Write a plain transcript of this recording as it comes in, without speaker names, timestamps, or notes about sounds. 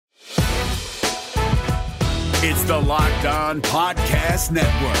It's the Locked On Podcast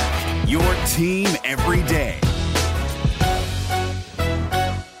Network, your team every day.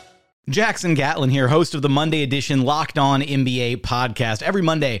 Jackson Gatlin here, host of the Monday edition Locked On NBA podcast. Every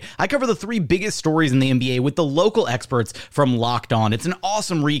Monday, I cover the three biggest stories in the NBA with the local experts from Locked On. It's an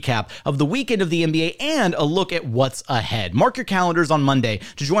awesome recap of the weekend of the NBA and a look at what's ahead. Mark your calendars on Monday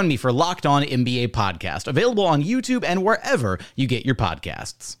to join me for Locked On NBA podcast, available on YouTube and wherever you get your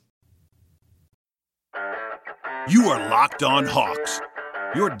podcasts. You are Locked On Hawks,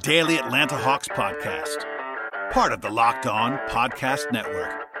 your daily Atlanta Hawks podcast. Part of the Locked On Podcast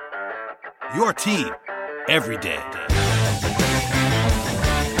Network. Your team every day.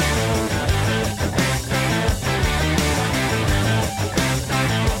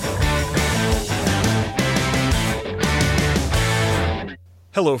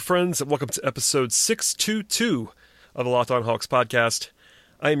 Hello, friends, and welcome to episode 622 of the Locked On Hawks podcast.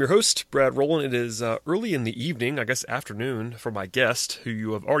 I am your host, Brad Rowland. It is early in the evening, I guess afternoon, for my guest, who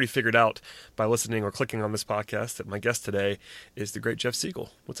you have already figured out by listening or clicking on this podcast that my guest today is the great Jeff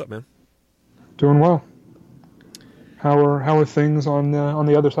Siegel. What's up, man? Doing well. How are things on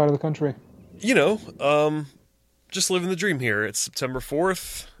the other side of the country? You know, just living the dream here. It's September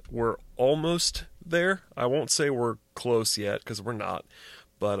 4th. We're almost there. I won't say we're close yet because we're not.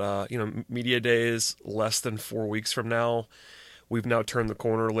 But, Media Day is less than 4 weeks from now. We've now turned the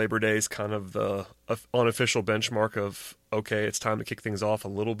corner. Labor Day is kind of the unofficial benchmark of, okay, it's time to kick things off a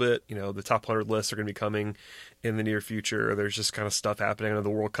little bit. You know, the top 100 lists are going to be coming in the near future. There's just kind of stuff happening. I know the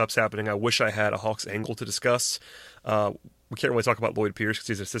World Cup's happening. I wish I had a Hawks angle to discuss. We can't really talk about Lloyd Pierce because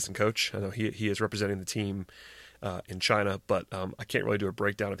he's an assistant coach. I know he is representing the team in China, but I can't really do a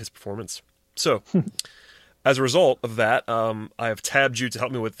breakdown of his performance. So as a result of that, I have tabbed you to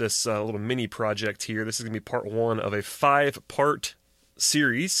help me with this little mini project here. This is going to be part one of a 5-part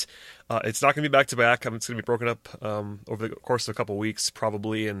series. It's not going to be back-to-back. It's going to be broken up over the course of a couple weeks,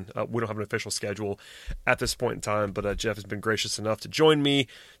 probably, and we don't have an official schedule at this point in time, but Jeff has been gracious enough to join me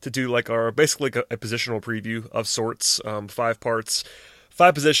to do basically a positional preview of sorts, 5 parts.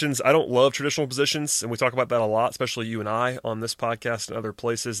 5 positions. I don't love traditional positions, and we talk about that a lot, especially you and I on this podcast and other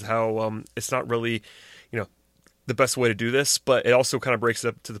places, how it's not really, the best way to do this, but it also kind of breaks it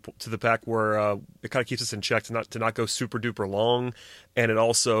up to the pack where it kind of keeps us in check to not go super duper long, and it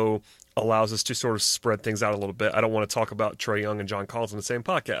also allows us to sort of spread things out a little bit. I don't want to talk about Trae Young and John Collins on the same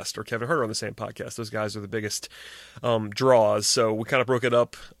podcast or Kevin Huerter on the same podcast. Those guys are the biggest draws, so we kind of broke it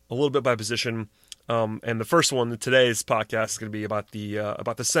up a little bit by position. And the first one, today's podcast, is going to be about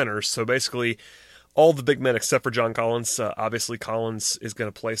the centers. So basically, all the big men except for John Collins. Obviously, Collins is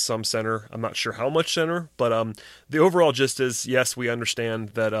going to play some center. I'm not sure how much center, but the overall gist is, yes, we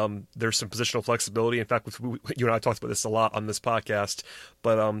understand that there's some positional flexibility. In fact, you and I talked about this a lot on this podcast,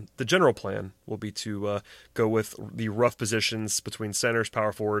 but the general plan will be to go with the rough positions between centers,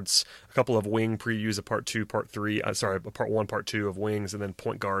 power forwards, a couple of wing previews of part 2, part 3, part 1, part 2 of wings, and then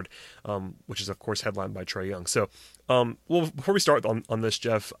point guard, which is, of course, headlined by Trae Young. So, before we start on this,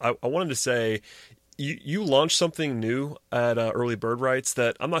 Jeff, I wanted to say, you launched something new at Early Bird Rights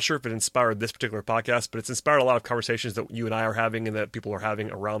that I'm not sure if it inspired this particular podcast, but it's inspired a lot of conversations that you and I are having and that people are having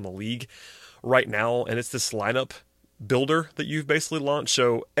around the league right now. And it's this lineup builder that you've basically launched.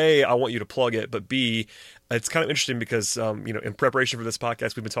 So A, I want you to plug it, but B, it's kind of interesting because, in preparation for this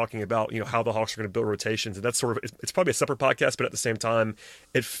podcast, we've been talking about, how the Hawks are going to build rotations. And that's sort of, it's probably a separate podcast, but at the same time,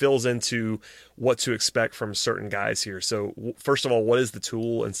 it fills into what to expect from certain guys here. So first of all, what is the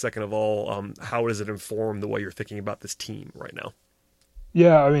tool? And second of all, how does it inform the way you're thinking about this team right now?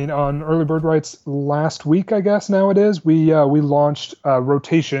 Yeah, I mean, on Early Bird Rights last week, I guess now it is, we launched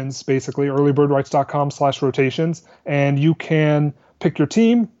rotations, basically, earlybirdrights.com/rotations, and you can pick your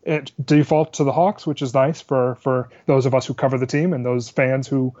team. It defaults to the Hawks, which is nice for those of us who cover the team and those fans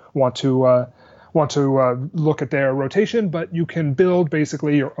who want to look at their rotation. But you can build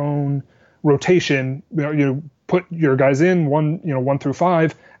basically your own rotation. You put your guys in 1 through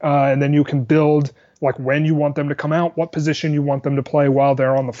 5, and then you can build like when you want them to come out, what position you want them to play while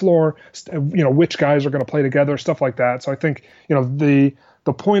they're on the floor, which guys are going to play together, stuff like that. So I think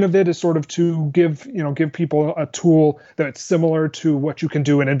the point of it is sort of to give people a tool that's similar to what you can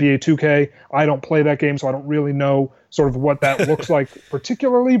do in NBA 2K. I don't play that game, so I don't really know sort of what that looks like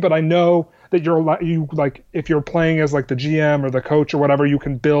particularly, but I know that if you're playing as like the GM or the coach or whatever, you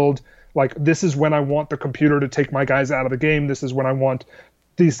can build like, this is when I want the computer to take my guys out of the game. This is when I want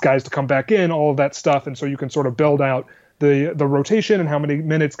these guys to come back in, all of that stuff. And so you can sort of build out the rotation and how many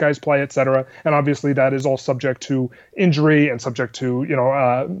minutes guys play, et cetera. And obviously that is all subject to injury and subject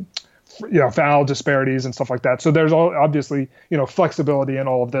to, foul disparities and stuff like that. So there's obviously, flexibility in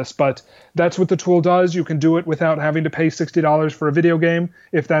all of this, but that's what the tool does. You can do it without having to pay $60 for a video game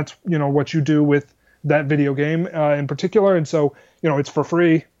if that's, what you do with that video game in particular. And so, it's for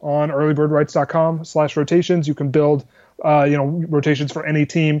free on earlybirdrights.com/rotations. You can build, rotations for any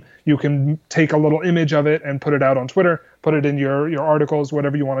team. You can take a little image of it and put it out on Twitter, put it in your articles,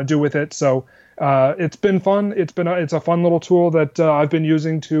 whatever you want to do with it. So it's been fun. It's a fun little tool that I've been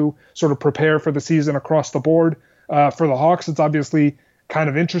using to sort of prepare for the season across the board. For the Hawks, it's obviously kind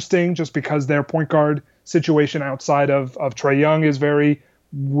of interesting just because their point guard situation outside of Trae Young is very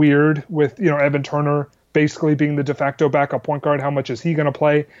weird with, Evan Turner basically being the de facto backup point guard. How much is he going to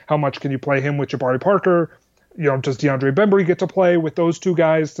play? How much can you play him with Jabari Parker? Does DeAndre Bembry get to play with those two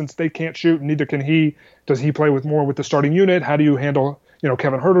guys since they can't shoot and neither can he? Does he play with the starting unit? How do you handle,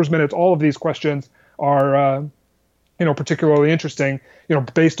 Kevin Huerter's minutes? All of these questions are, particularly interesting,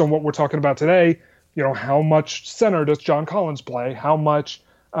 based on what we're talking about today. How much center does John Collins play? How much,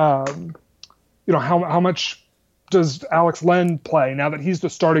 how much does Alex Len play now that he's the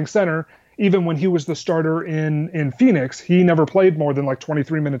starting center? Even when he was the starter in Phoenix, he never played more than like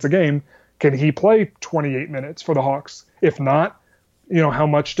 23 minutes a game. Can he play 28 minutes for the Hawks? If not, how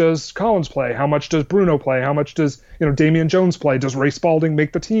much does Collins play? How much does Bruno play? How much does, Damian Jones play? Does Ray Spalding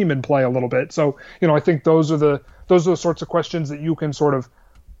make the team and play a little bit? So, I think those are the sorts of questions that you can sort of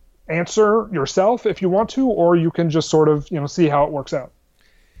answer yourself if you want to, or you can just sort of, see how it works out.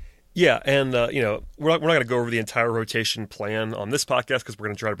 Yeah, and we're not going to go over the entire rotation plan on this podcast because we're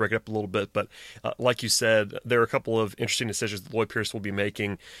going to try to break it up a little bit. But like you said, there are a couple of interesting decisions that Lloyd Pierce will be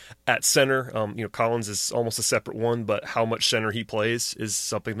making at center. Collins is almost a separate one, but how much center he plays is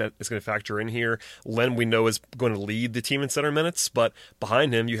something that is going to factor in here. Len, we know, is going to lead the team in center minutes, but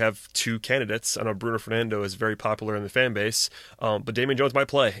behind him you have two candidates. I know Bruno Fernando is very popular in the fan base, but Damian Jones might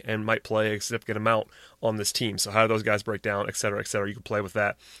play a significant amount on this team. So how do those guys break down, et cetera, et cetera? You can play with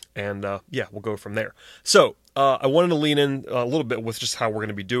that. And we'll go from there. So I wanted to lean in a little bit with just how we're going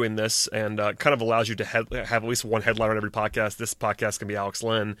to be doing this, and kind of allows you to have at least one headline on every podcast. This podcast can be Alex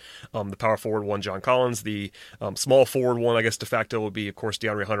Len, the power forward one, John Collins, the small forward one, I guess de facto would be, of course,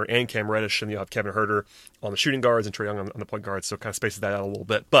 DeAndre Hunter and Cam Reddish, and you'll have Kevin Huerter on the shooting guards and Trae Young on the point guards, so kind of spaces that out a little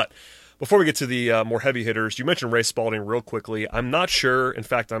bit. But before we get to the more heavy hitters, you mentioned Ray Spalding real quickly. I'm not sure. In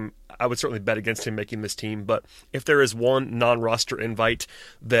fact, I would certainly bet against him making this team. But if there is one non-roster invite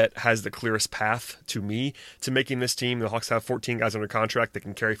that has the clearest path to me to making this team, the Hawks have 14 guys under contract that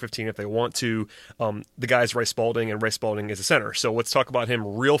can carry 15 if they want to. The guy is Ray Spalding, and Ray Spalding is a center. So let's talk about him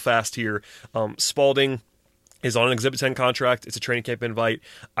real fast here. Spalding is on an Exhibit 10 contract. It's a training camp invite.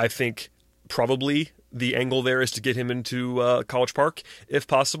 I think probably the angle there is to get him into College Park if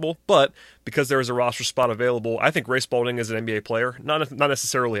possible, but because there is a roster spot available, I think Ray Spalding is an NBA player, not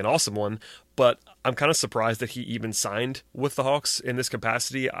necessarily an awesome one, but I'm kind of surprised that he even signed with the Hawks in this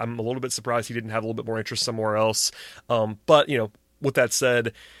capacity. I'm a little bit surprised he didn't have a little bit more interest somewhere else. But with that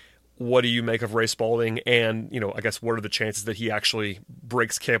said, what do you make of Ray Spalding? And, I guess what are the chances that he actually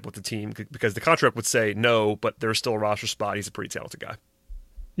breaks camp with the team? Because the contract would say no, but there's still a roster spot. He's a pretty talented guy.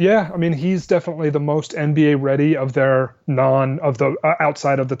 Yeah, I mean, he's definitely the most NBA ready of their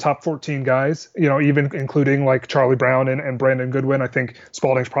outside of the top 14 guys, even including like Charlie Brown and Brandon Goodwin. I think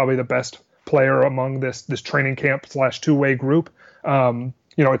Spalding's probably the best player among this training camp / two-way group.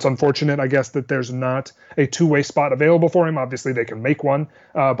 It's unfortunate, I guess, that there's not a two-way spot available for him. Obviously, they can make one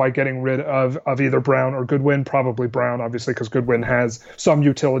by getting rid of either Brown or Goodwin. Probably Brown, obviously, because Goodwin has some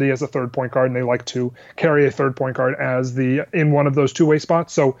utility as a third point guard, and they like to carry a third point guard in one of those two-way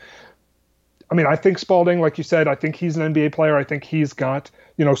spots. So, I mean, I think Spalding, like you said, I think he's an NBA player. I think he's got,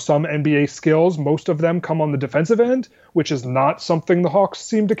 some NBA skills. Most of them come on the defensive end, which is not something the Hawks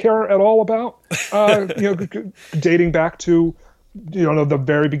seem to care at all about, dating back to the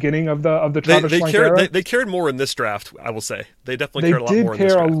very beginning of the Travis Schlenk era. They cared more in this draft, I will say. They definitely cared a lot more in this draft. They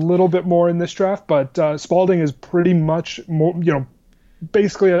did care a little bit more in this draft, but Spalding is pretty much more,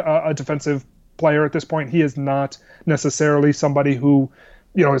 basically a defensive player at this point. He is not necessarily somebody who,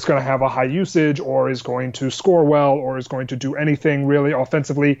 is going to have a high usage or is going to score well or is going to do anything really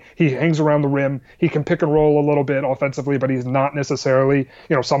offensively. He hangs around the rim. He can pick and roll a little bit offensively, but he's not necessarily,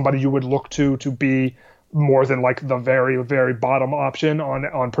 somebody you would look to be more than like the very, very bottom option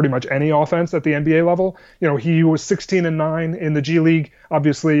on pretty much any offense at the NBA level. He was 16-9 in the G League.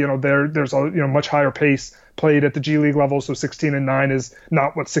 Obviously, there's a much higher pace played at the G League level, so 16-9 is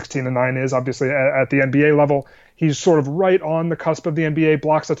not what 16-9 is obviously at the NBA level. He's sort of right on the cusp of the NBA,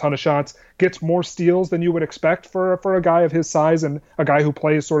 blocks a ton of shots, gets more steals than you would expect for a guy of his size and a guy who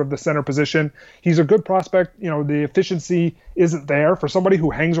plays sort of the center position. He's a good prospect. The efficiency isn't there for somebody who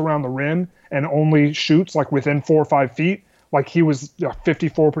hangs around the rim and only shoots like within 4 or 5 feet. Like he was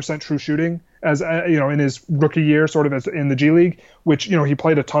 54% true shooting as in his rookie year, sort of as in the G League, which he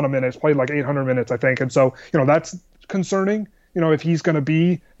played a ton of minutes, played like 800 minutes, I think, and so that's concerning. If he's going to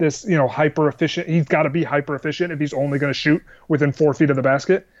be this hyper efficient, he's got to be hyper efficient if he's only going to shoot within 4 feet of the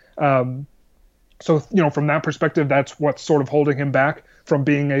basket. So from that perspective, that's what's sort of holding him back from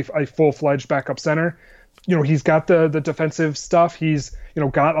being a full-fledged backup center. He's got the defensive stuff. He's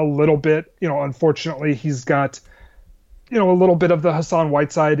got a little bit. Unfortunately, he's got a little bit of the Hassan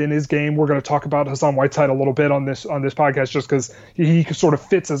Whiteside in his game. We're going to talk about Hassan Whiteside a little bit on this podcast, just because he sort of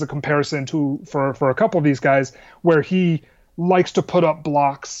fits as a comparison for a couple of these guys, where he likes to put up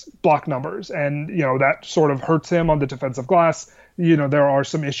block numbers, and that sort of hurts him on the defensive glass. There are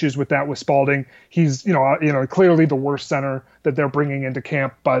some issues with that with Spalding. He's clearly the worst center that they're bringing into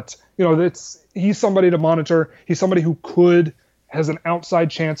camp, but he's somebody to monitor. He's somebody who has an outside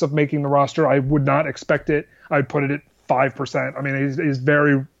chance of making the roster. I would not expect it. I'd put it at 5%. I mean, he's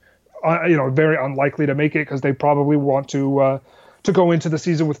very very unlikely to make it, because they probably want to go into the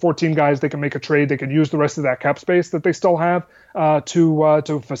season with 14 guys. They can make a trade. They can use the rest of that cap space that they still have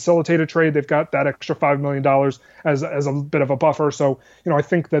to facilitate a trade. They've got that extra $5 million as a bit of a buffer. So, I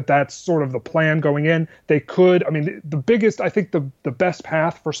think that's sort of the plan going in. They could, I think the best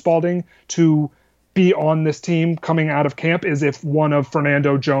path for Spalding to be on this team coming out of camp is if one of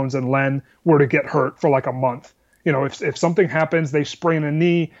Fernando, Jones, and Len were to get hurt for like a month. If something happens, they sprain a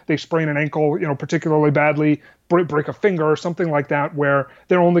knee, they sprain an ankle, particularly badly, break a finger or something like that, where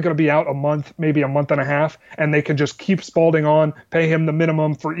they're only going to be out a month, maybe a month and a half, and they can just keep Spalding on, pay him the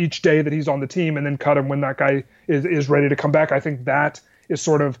minimum for each day that he's on the team, and then cut him when that guy is ready to come back. I think that is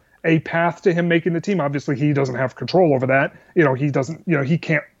sort of a path to him making the team. Obviously, he doesn't have control over that. He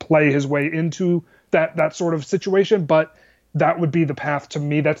can't play his way into that sort of situation, but that would be the path to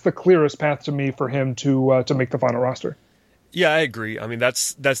me. That's the clearest path to me for him to make the final roster. Yeah, I agree.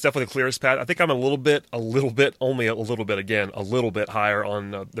 That's definitely the clearest path. I think I'm a little bit higher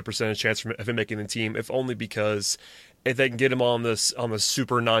on the percentage chance of him making the team, if only because if they can get him on the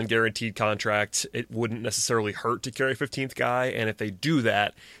super non-guaranteed contract, it wouldn't necessarily hurt to carry a 15th guy. And if they do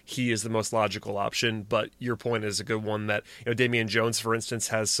that, he is the most logical option. But your point is a good one that, Damian Jones, for instance,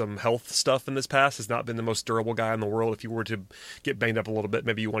 has some health stuff in this past, has not been the most durable guy in the world. If you were to get banged up a little bit,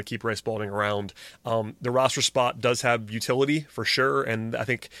 maybe you want to keep Ray Spalding around. The roster spot does have utility for sure. And I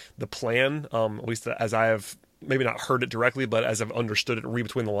think the plan, at least as I have maybe not heard it directly, but as I've understood it, read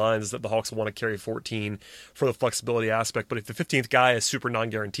between the lines, is that the Hawks will want to carry 14 for the flexibility aspect. But if the 15th guy is super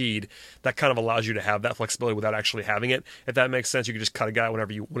non-guaranteed, that kind of allows you to have that flexibility without actually having it. If that makes sense, you can just cut a guy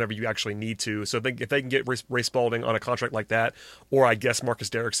whenever you actually need to. So if they can get Ray Spalding on a contract like that, or I guess Marcus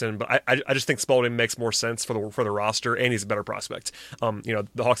Derrickson, but I just think Spalding makes more sense for the roster, and he's a better prospect. The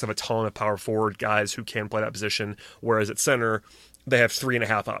Hawks have a ton of power forward guys who can play that position, whereas at center, they have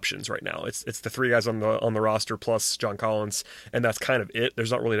 3.5 options right now. It's the 3 guys on the roster plus John Collins, and that's kind of it. There's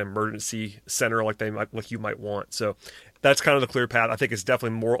not really an emergency center like you might want. So that's kind of the clear path. I think it's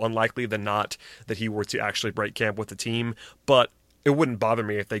definitely more unlikely than not that he were to actually break camp with the team, but it wouldn't bother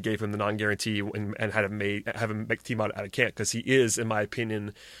me if they gave him the non-guarantee and had him make the team out of camp, because he is, in my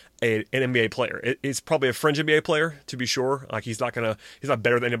opinion, an NBA player. It's probably a fringe NBA player, to be sure. Like he's not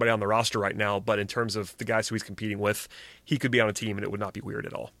better than anybody on the roster right now, but in terms of the guys who he's competing with, he could be on a team and it would not be weird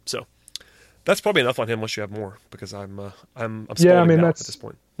at all. So that's probably enough on him, unless you have more, because I'm Spalding out at this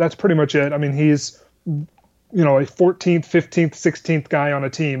point. That's pretty much it. He's a 14th, 15th, 16th guy on a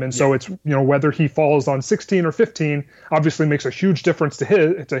team, and so it's whether he falls on 16 or 15 obviously makes a huge difference to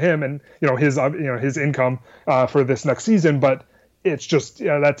him and his income for this next season, but it's just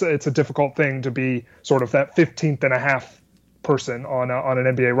it's a difficult thing to be sort of that 15th and a half person on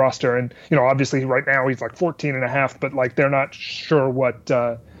an NBA roster, and obviously right now he's like 14 and a half, but like they're not sure what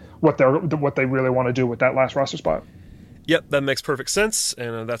they really want to do with that last roster spot. Yep, that makes perfect sense,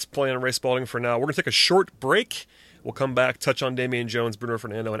 and that's playing on Ray Spalding for now. We're going to take a short break. We'll come back, touch on Damian Jones, Bruno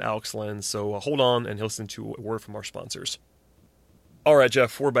Fernando, and Alex Len. So hold on and listen to a word from our sponsors. All right,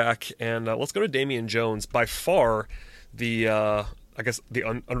 Jeff, we're back, and let's go to Damian Jones. By far, the I guess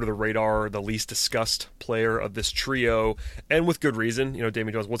under the radar, the least discussed player of this trio, and with good reason.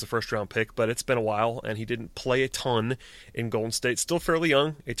 Damian Jones was a first-round pick, but it's been a while, and he didn't play a ton in Golden State. Still fairly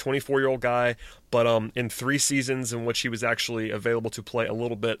young, a 24-year-old guy, but in 3 seasons in which he was actually available to play a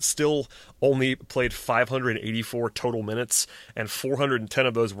little bit, still only played 584 total minutes, and 410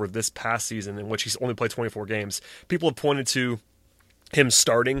 of those were this past season, in which he's only played 24 games. People have pointed to him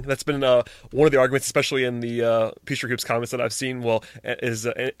starting. That's been one of the arguments, especially in the Peachtree Hoops comments that I've seen. Well, is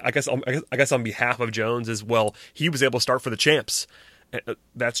I guess on behalf of Jones as well, he was able to start for the champs.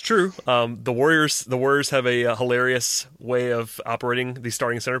 That's true. The Warriors have a hilarious way of operating the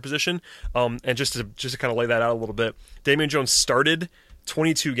starting center position. And just to kind of lay that out a little bit, Damian Jones started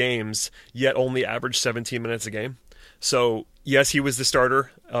 22 games, yet only averaged 17 minutes a game. So yes, he was the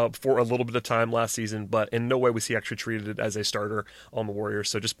starter for a little bit of time last season, but in no way was he actually treated as a starter on the Warriors.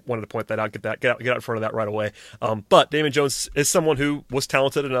 So just wanted to point that out, get out in front of that right away. But Damian Jones is someone who was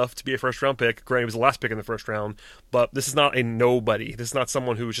talented enough to be a first-round pick. Granted, he was the last pick in the first round, but this is not a nobody. This is not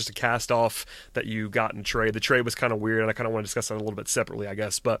someone who was just a cast-off that you got in trade. The trade was kind of weird, and I kind of want to discuss that a little bit separately, I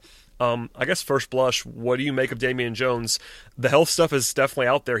guess. But I guess first blush, what do you make of Damian Jones? The health stuff is definitely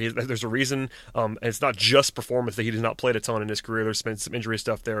out there. There's a reason, and it's not just performance that he has not played a ton in his career. There's been some injury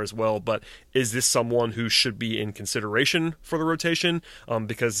stuff there as well. But is this someone who should be in consideration for the rotation?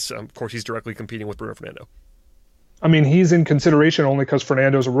 Because, of course, he's directly competing with Bruno Fernando. I mean, he's in consideration only because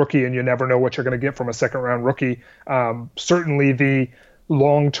Fernando's a rookie, and you never know what you're going to get from a second-round rookie. Certainly the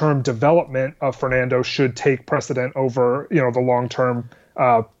long-term development of Fernando should take precedent over, the long-term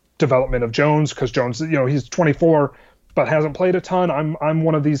development of Jones, because Jones, he's 24 but hasn't played a ton. I'm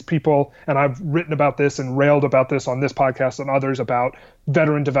one of these people, and I've written about this and railed about this on this podcast and others about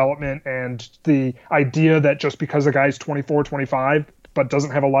veteran development and the idea that just because a guy's 24, 25 but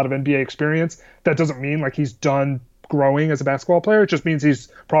doesn't have a lot of NBA experience, that doesn't mean like he's done growing as a basketball player. It just means he's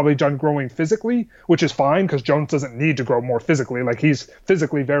probably done growing physically, which is fine because Jones doesn't need to grow more physically. Like, he's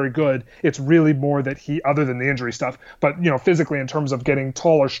physically very good. It's really more that he, other than the injury stuff, but physically in terms of getting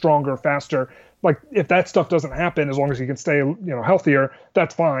taller, stronger, faster, like if that stuff doesn't happen, as long as he can stay, healthier,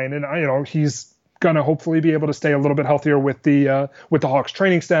 that's fine. And he's gonna hopefully be able to stay a little bit healthier with the Hawks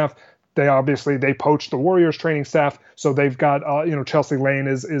training staff. They poached the Warriors training staff, so they've got Chelsea Lane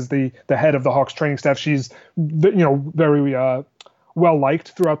is the head of the Hawks training staff. She's very well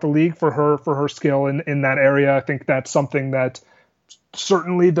liked throughout the league for her skill in that area. I think that's something that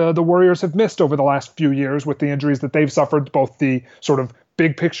certainly the Warriors have missed over the last few years with the injuries that they've suffered, both the sort of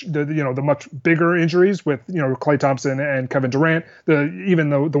big picture, the much bigger injuries with Klay Thompson and Kevin Durant, even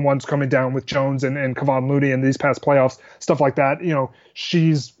the ones coming down with Jones and Kevon Looney in these past playoffs, stuff like that.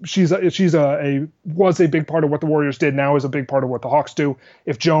 She's was a big part of what the Warriors did, now is a big part of what the Hawks do.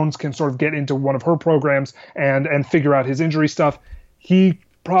 If Jones can sort of get into one of her programs and figure out his injury stuff, he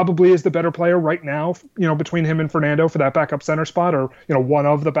probably is the better player right now, between him and Fernando for that backup center spot, or, one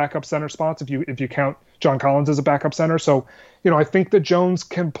of the backup center spots if you count John Collins as a backup center. So, I think that Jones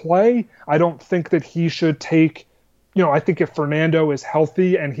can play. I don't think that he should take, I think if Fernando is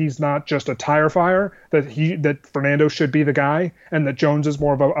healthy and he's not just a tire fire, that Fernando should be the guy, and that Jones is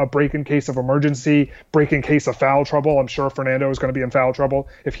more of a break in case of emergency, break in case of foul trouble. I'm sure Fernando is going to be in foul trouble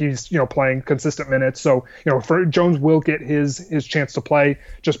if he's, playing consistent minutes. So, Jones will get his chance to play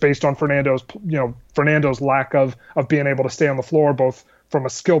just based on Fernando's lack of being able to stay on the floor, both from a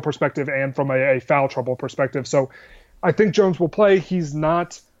skill perspective and from a foul trouble perspective. So I think Jones will play. He's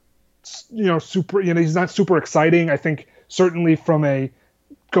not, he's not super exciting. I think certainly from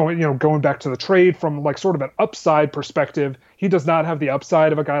going back to the trade, from like sort of an upside perspective, he does not have the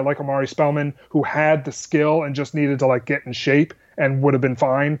upside of a guy like Amari Spellman, who had the skill and just needed to like get in shape and would have been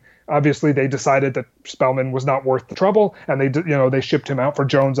fine. Obviously, they decided that Spellman was not worth the trouble, and they shipped him out for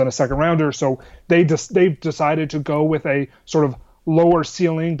Jones on a second rounder. So they've decided to go with a sort of lower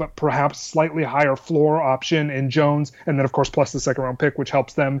ceiling but perhaps slightly higher floor option in Jones, and then of course plus the second round pick, which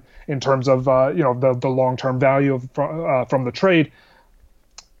helps them in terms of the long-term value from the trade.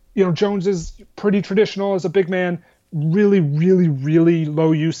 Jones is pretty traditional as a big man, really, really, really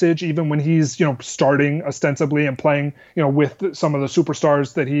low usage, even when he's starting ostensibly and playing with some of the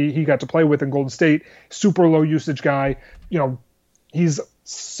superstars that he got to play with in Golden State. Super low usage guy. He's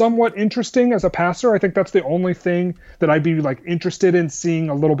somewhat interesting as a passer. I think that's the only thing that I'd be like interested in seeing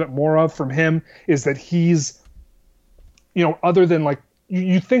a little bit more of from him, is that he's, other than like,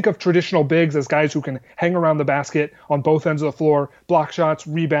 you think of traditional bigs as guys who can hang around the basket on both ends of the floor, block shots,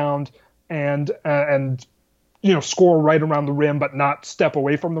 rebound, and score right around the rim, but not step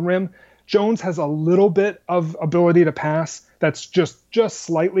away from the rim. Jones has a little bit of ability to pass. That's just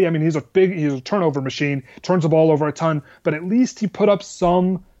slightly. I mean, he's a turnover machine, turns the ball over a ton, but at least he put up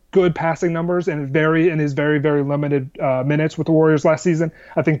some good passing numbers in his very, very limited minutes with the Warriors last season.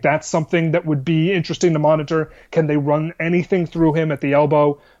 I think that's something that would be interesting to monitor. Can they run anything through him at the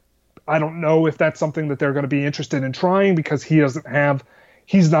elbow? I don't know if that's something that they're going to be interested in trying, because he's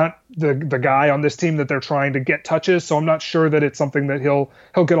not the guy on this team that they're trying to get touches. So I'm not sure that it's something that he'll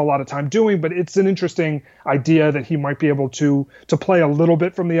get a lot of time doing, but it's an interesting idea that he might be able to play a little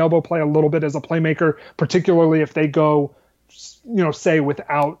bit from the elbow, play a little bit as a playmaker, particularly if they go, say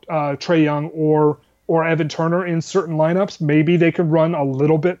without Trae Young or Evan Turner in certain lineups. Maybe they could run a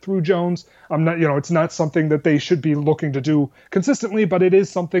little bit through Jones. I'm not, it's not something that they should be looking to do consistently, but it is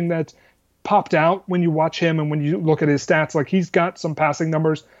something that popped out when you watch him and when you look at his stats. Like, he's got some passing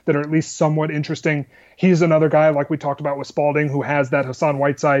numbers that are at least somewhat interesting. He's another guy, like we talked about with Spalding, who has that Hassan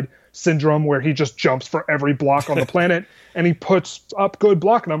Whiteside syndrome where he just jumps for every block on the planet, and he puts up good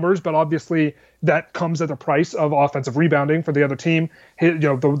block numbers, but obviously that comes at a price of offensive rebounding for the other team.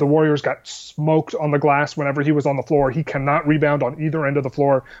 The Warriors got smoked on the glass whenever he was on the floor. He cannot rebound on either end of the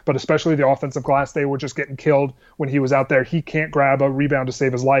floor, but especially the offensive glass, they were just getting killed when he was out there. He can't grab a rebound to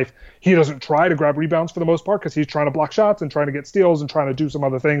save his life. He doesn't try to grab rebounds for the most part because he's trying to block shots and trying to get steals and trying to do some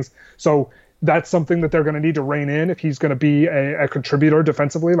other things. So that's something that they're going to need to rein in if he's going to be a contributor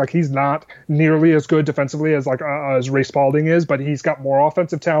defensively. Like, he's not nearly as good defensively as Ray Spalding is, but he's got more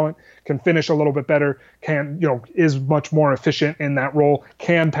offensive talent, can finish a little bit better, is much more efficient in that role,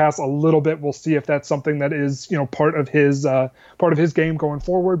 can pass a little bit. We'll see if that's something that is, part of his game going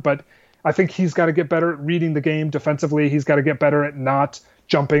forward. But I think he's got to get better at reading the game defensively. He's got to get better at not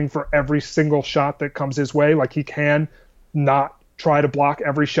jumping for every single shot that comes his way. Like, he can not try to block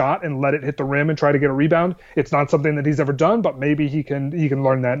every shot and let it hit the rim and try to get a rebound. It's not something that he's ever done, but maybe he can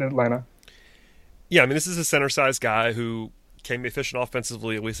learn that in Atlanta. Yeah, I mean, this is a center-sized guy who can be efficient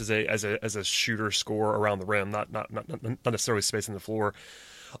offensively, at least as a shooter, scorer around the rim, not necessarily spacing the floor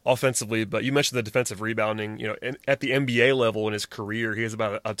offensively. But you mentioned the defensive rebounding. At the NBA level in his career, he has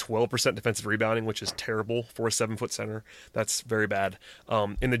about a 12% defensive rebounding, which is terrible for a 7-foot center. That's very bad.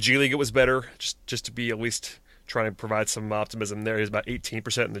 In the G League, it was better, just to be at least trying to provide some optimism there. He's about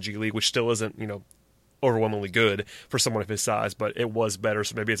 18% in the G League, which still isn't, overwhelmingly good for someone of his size, but it was better.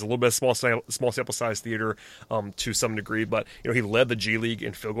 So maybe it's a little bit of small sample size theater to some degree. But he led the G League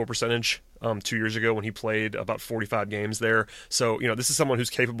in field goal percentage 2 years ago when he played about 45 games there. So this is someone who's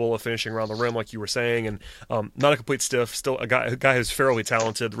capable of finishing around the rim, like you were saying, and not a complete stiff. Still a guy who's fairly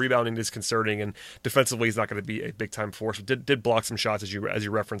talented. The rebounding is concerning, and defensively he's not going to be a big time force. But did block some shots as you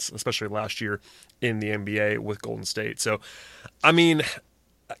referenced, especially last year in the NBA with Golden State. So, I mean,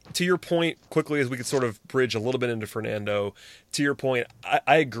 to your point, quickly, as we could sort of bridge a little bit into Fernando, to your point,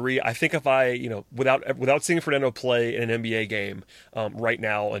 I agree. I think if I, without seeing Fernando play in an NBA game right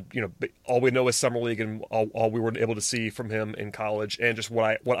now, and all we know is summer league and all we were able to see from him in college, and just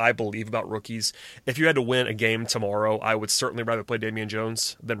what I believe about rookies, if you had to win a game tomorrow, I would certainly rather play Damian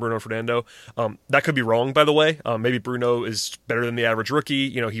Jones than Bruno Fernando. That could be wrong, by the way. Maybe Bruno is better than the average rookie.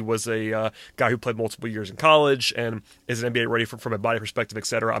 He was a guy who played multiple years in college and is an NBA ready from a body perspective,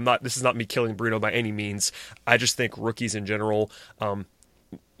 etc. This is not me killing Bruno by any means. I just think rookies in general,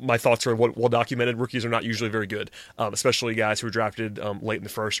 my thoughts are well documented. Rookies are not usually very good, especially guys who were drafted late in the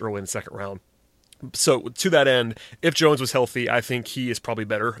first, early in the second round. So to that end, if Jones was healthy, I think he is probably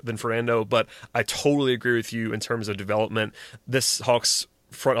better than Fernando, but I totally agree with you in terms of development. This Hawks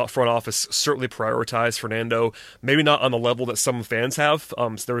front office certainly prioritized Fernando, maybe not on the level that some fans have.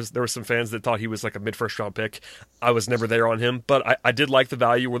 There were some fans that thought he was like a mid-first round pick. I was never there on him, but I did like the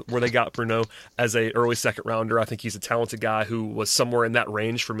value where they got Bruno as a early second rounder. I think he's a talented guy who was somewhere in that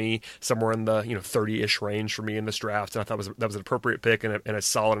range for me, somewhere in the 30-ish range for me in this draft, and I thought that was an appropriate pick and a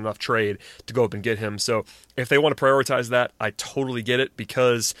solid enough trade to go up and get him. So if they want to prioritize that, I totally get it,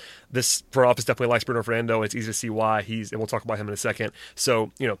 because this front office definitely likes Bruno Fernando. It's easy to see why and we'll talk about him in a second. So,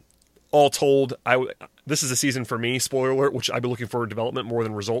 all told, this is a season for me, spoiler alert, which I'd be looking for development more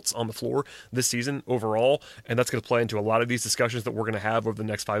than results on the floor this season overall, and that's going to play into a lot of these discussions that we're going to have over the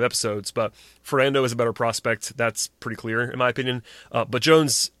next 5 episodes. But Fernando is a better prospect, that's pretty clear in my opinion. But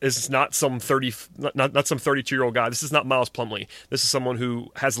Jones is not some 32-year-old guy. This is not Miles Plumlee. This is someone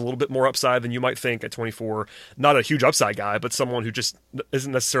who has a little bit more upside than you might think at 24. Not a huge upside guy, but someone who just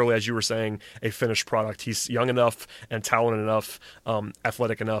isn't necessarily, as you were saying, a finished product. He's young enough and talented enough,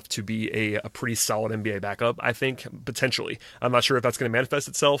 athletic enough to be a pretty solid NBA backup. I think potentially. I'm not sure if that's going to manifest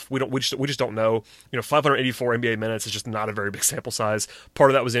itself. We just don't know. 584 NBA minutes is just not a very big sample size.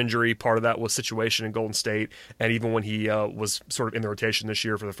 Part of that was injury. Part of that was situation in Golden State, and even when he was sort of in the rotation this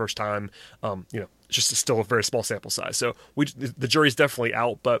year for the first time, just still a very small sample size. So the jury's definitely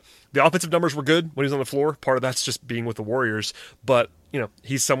out, but the offensive numbers were good when he was on the floor. Part of that's just being with the Warriors, but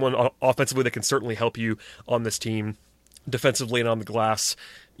he's someone offensively that can certainly help you on this team. Defensively and on the glass,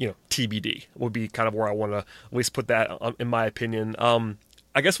 TBD would be kind of where I want to at least put that in my opinion.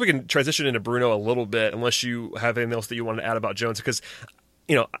 I guess we can transition into Bruno a little bit, unless you have anything else that you want to add about Jones, because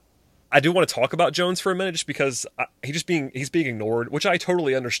I do want to talk about Jones for a minute, just because he's being ignored, which I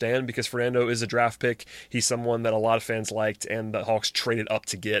totally understand, because Fernando is a draft pick. He's someone that a lot of fans liked, and the Hawks traded up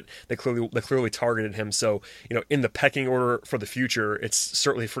to get. They clearly targeted him. So in the pecking order for the future, it's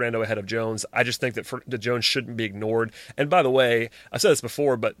certainly Fernando ahead of Jones. I just think that Jones shouldn't be ignored. And by the way, I've said this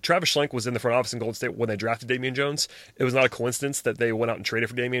before, but Travis Schlenk was in the front office in Golden State when they drafted Damian Jones. It was not a coincidence that they went out and traded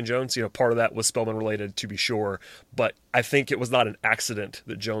for Damian Jones. Part of that was Spellman related, to be sure, but I think it was not an accident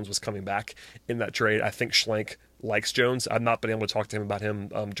that Jones was coming back in that trade. I think Schlenk likes Jones. I've not been able to talk to him about him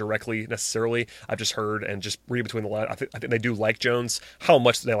directly necessarily. I've just heard and just read between the lines. I think they do like Jones. How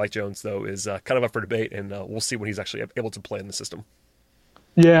much they like Jones, though, is kind of up for debate, and we'll see when he's actually able to play in the system.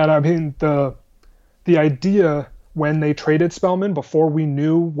 Yeah, and I mean, the idea when they traded Spellman before we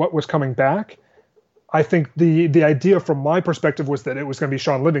knew what was coming back, I think the idea from my perspective was that it was going to be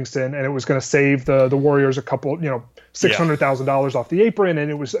Sean Livingston, and it was going to save the Warriors a couple, $600,000 off the apron,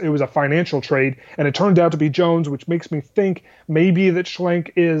 and it was a financial trade, and it turned out to be Jones, which makes me think maybe that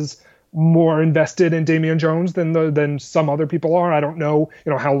Schlenk is more invested in Damian Jones than some other people are. I don't know,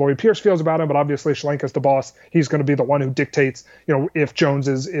 how Lloyd Pierce feels about him, but obviously Schlenk is the boss. He's going to be the one who dictates, if Jones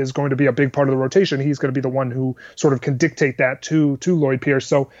is going to be a big part of the rotation, he's going to be the one who sort of can dictate that to Lloyd Pierce.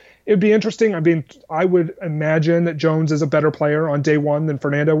 So it'd be interesting. I mean, I would imagine that Jones is a better player on day one than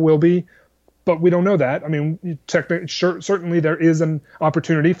Fernando will be, but we don't know that. I mean, certainly there is an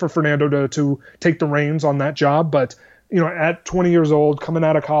opportunity for Fernando to take the reins on that job, but at 20 years old, coming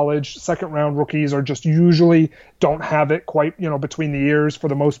out of college, second-round rookies are just usually don't have it quite, between the ears for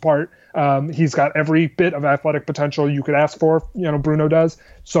the most part. He's got every bit of athletic potential you could ask for, Bruno does.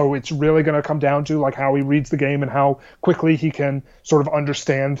 So it's really going to come down to like how he reads the game and how quickly he can sort of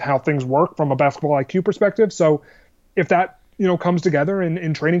understand how things work from a basketball IQ perspective. So if that comes together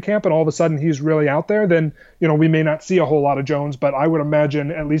in training camp and all of a sudden he's really out there, then, we may not see a whole lot of Jones, but I would imagine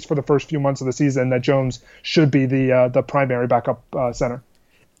at least for the first few months of the season that Jones should be the primary backup center.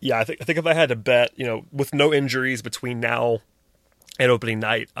 Yeah, I think if I had to bet, with no injuries between now and opening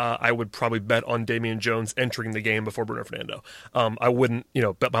night, I would probably bet on Damian Jones entering the game before Bruno Fernando. I wouldn't,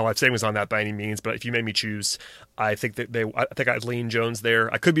 bet my life savings on that by any means, but if you made me choose, I think I'd lean Jones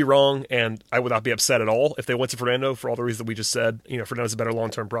there. I could be wrong, and I would not be upset at all if they went to Fernando for all the reasons that we just said. Fernando's a better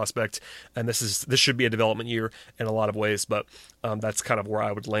long-term prospect, and this should be a development year in a lot of ways, but that's kind of where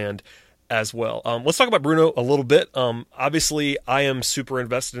I would land as well. Let's talk about Bruno a little bit. Obviously, I am super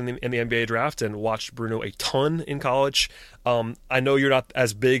invested in the NBA draft and watched Bruno a ton in college. I know you're not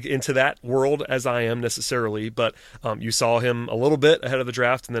as big into that world as I am necessarily, but you saw him a little bit ahead of the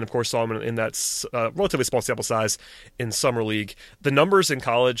draft, and then, of course, saw him in that relatively small sample size in Summer League. The numbers in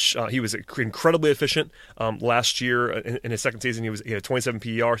college, he was incredibly efficient. Last year, in his second season, he had 27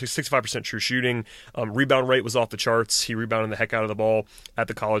 PER, 65% true shooting. Rebound rate was off the charts. He rebounded the heck out of the ball at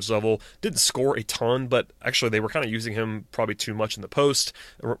the college level. Didn't score a ton, but actually they were kind of using him probably too much in the post,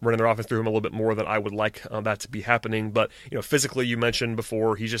 running their offense through him a little bit more than I would like that to be happening. But physically, you mentioned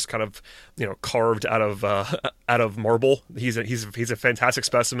before, he's just kind of carved out of marble. He's a fantastic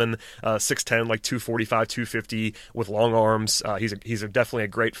specimen, 6'10", like 245, 250 with long arms. He's definitely a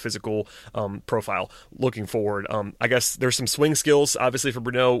great physical profile. Looking forward, I guess there's some swing skills obviously for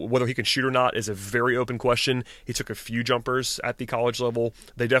Bruno. Whether he can shoot or not is a very open question. He took a few jumpers at the college level.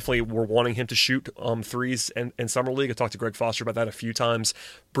 They definitely were wanting him to shoot threes in Summer League. I talked to Greg Foster about that a few times.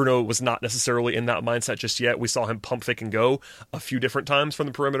 Bruno was not necessarily in that mindset just yet. We saw him pump, fake, and go a few different times from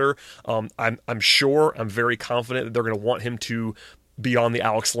the perimeter. I'm very confident that they're going to want him to be on the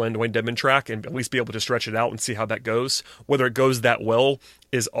Alex Len, Dwayne Dedmon track and at least be able to stretch it out and see how that goes. Whether it goes that well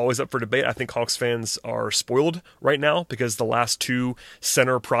is always up for debate. I think Hawks fans are spoiled right now because the last two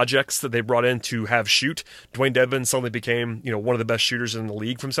center projects that they brought in to have shoot, Dwayne Dedmon suddenly became one of the best shooters in the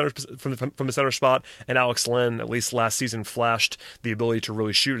league from the center spot, and Alex Len, at least last season, flashed the ability to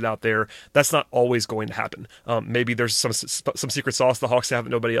really shoot it out there. That's not always going to happen. Maybe there's some secret sauce the Hawks have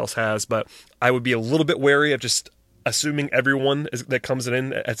that nobody else has, but I would be a little bit wary of just assuming everyone that comes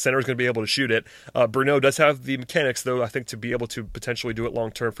in at center is going to be able to shoot it. Bruno does have the mechanics, though, I think, to be able to potentially do it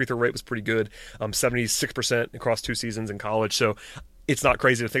long-term. Free throw rate was pretty good, 76% across 2 seasons in college. So it's not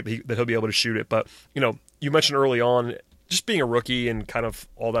crazy to think that he'll be able to shoot it. But, you mentioned early on, just being a rookie and kind of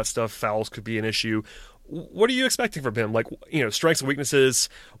all that stuff, fouls could be an issue. What are you expecting from him? Like, strengths and weaknesses.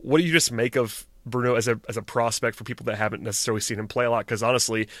 What do you just make of Bruno as a prospect for people that haven't necessarily seen him play a lot? Because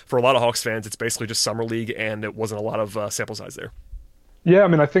honestly, for a lot of Hawks fans, it's basically just summer league, and it wasn't a lot of sample size there. Yeah, I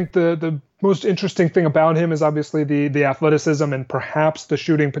mean, I think the most interesting thing about him is obviously the athleticism and perhaps the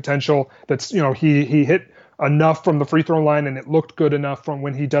shooting potential. That's he hit enough from the free throw line, and it looked good enough from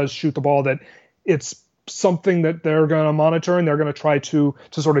when he does shoot the ball that it's something that they're going to monitor, and they're going to try to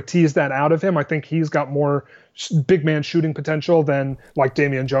sort of tease that out of him. I think he's got more big man shooting potential than like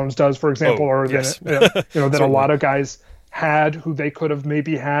Damian Jones does, for example, than a lot of guys had who they could have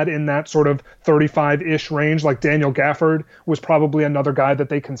maybe had in that sort of 35-ish range. Like Daniel Gafford was probably another guy that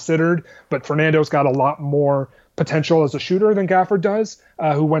they considered, but Fernando's got a lot more potential as a shooter than Gafford does,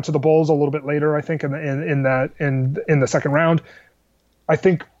 who went to the Bulls a little bit later, I think, in the second round. I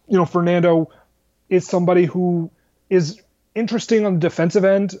think Fernando is somebody who is interesting on the defensive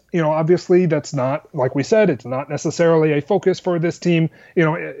end. Obviously that's not, like we said, it's not necessarily a focus for this team.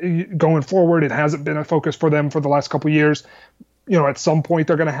 Going forward, it hasn't been a focus for them for the last couple of years. At some point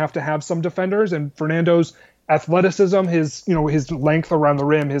they're going to have some defenders, and Fernando's athleticism, his length around the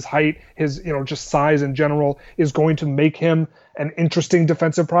rim, his height, his just size in general is going to make him an interesting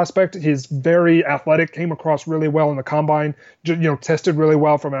defensive prospect. He's very athletic, came across really well in the combine, tested really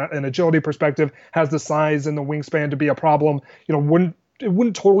well from an agility perspective, has the size and the wingspan to be a problem. It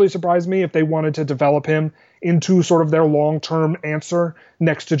wouldn't totally surprise me if they wanted to develop him into sort of their long-term answer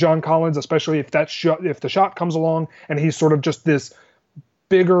next to John Collins, especially if the shot comes along and he's sort of just this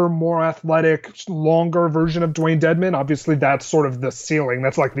bigger, more athletic, longer version of Dwayne Dedmon. Obviously, that's sort of the ceiling.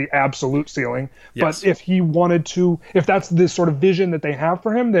 That's like the absolute ceiling. Yes. But if that's this sort of vision that they have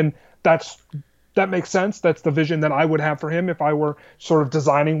for him, then that makes sense. That's the vision that I would have for him if I were sort of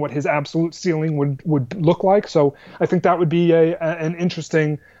designing what his absolute ceiling would look like. So I think that would be an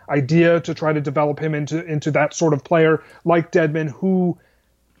interesting idea to try to develop him into that sort of player like Dedmon, who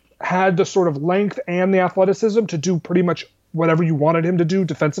had the sort of length and the athleticism to do pretty much whatever you wanted him to do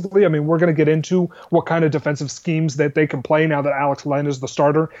defensively. I mean, we're going to get into what kind of defensive schemes that they can play now that Alex Len is the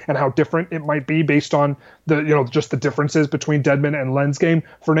starter, and how different it might be based on just the differences between Dedmon and Len's game.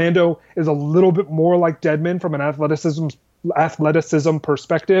 Fernando is a little bit more like Dedmon from an athleticism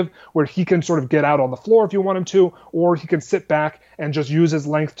perspective, where he can sort of get out on the floor if you want him to, or he can sit back and just use his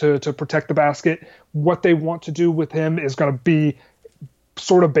length to protect the basket. What they want to do with him is going to be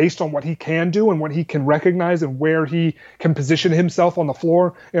sort of based on what he can do and what he can recognize and where he can position himself on the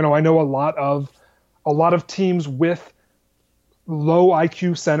floor. I know a lot of teams with low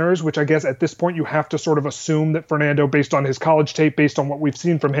IQ centers, which I guess at this point you have to sort of assume that Fernando, based on his college tape, based on what we've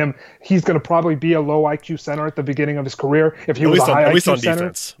seen from him, he's going to probably be a low IQ center at the beginning of his career. If he was a high IQ center,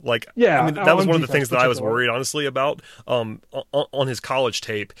 defense, that was one of the things that I was worried honestly about on his college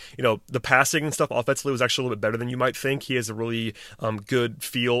tape. The passing and stuff offensively was actually a little bit better than you might think. He has a really good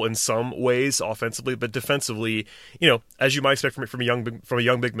feel in some ways offensively, but defensively, as you might expect from a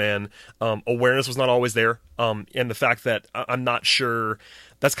young big man, awareness was not always there. And the fact that I'm not sure,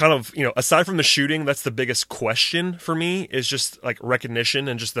 that's kind of, aside from the shooting, that's the biggest question for me, is just like recognition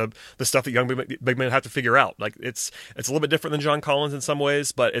and just the stuff that young big men have to figure out. Like it's a little bit different than John Collins in some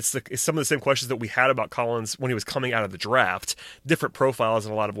ways, but it's some of the same questions that we had about Collins when he was coming out of the draft. Different profiles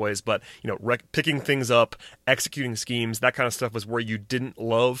in a lot of ways, but picking things up, executing schemes, that kind of stuff was where you didn't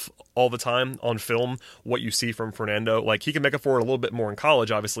love all the time on film what you see from Fernando. Like, he can make up for it a little bit more in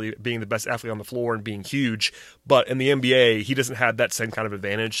college, obviously being the best athlete on the floor and being huge, but in the NBA he doesn't have that same kind of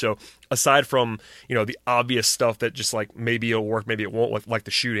advantage. So aside from the obvious stuff that just like maybe it'll work, maybe it won't, like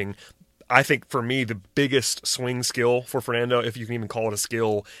the shooting, I think for me the biggest swing skill for Fernando, if you can even call it a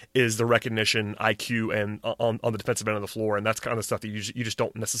skill, is the recognition, IQ, and on the defensive end of the floor, and that's kind of the stuff that you just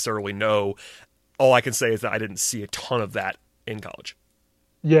don't necessarily know. All I can say is that I didn't see a ton of that in college.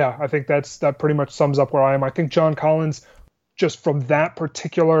 Yeah, I think that pretty much sums up where I am. I think John Collins, just from that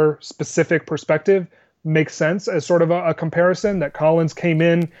particular specific perspective, makes sense as sort of a comparison, that Collins came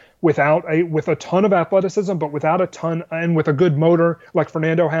in with a ton of athleticism, but without a ton, and with a good motor like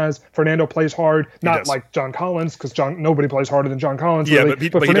Fernando has. Fernando plays hard, not like John Collins, because nobody plays harder than John Collins. Yeah, really.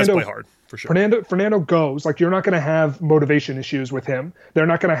 but Fernando, he does play hard for sure. Fernando goes, like, you're not going to have motivation issues with him. They're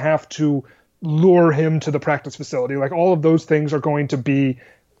not going to have to lure him to the practice facility. Like, all of those things are going to be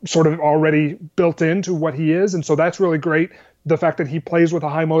sort of already built into what he is. And so that's really great the fact that he plays with a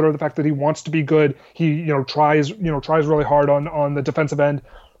high motor, the fact that he wants to be good, he tries really hard on the defensive end.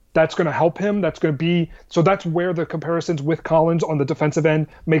 That's going to help him. That's going to be so. That's where the comparisons with Collins on the defensive end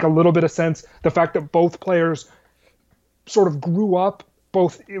make a little bit of sense. The fact that both players sort of grew up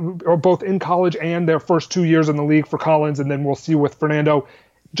both in college and their first 2 years in the league for Collins, and then we'll see with Fernando,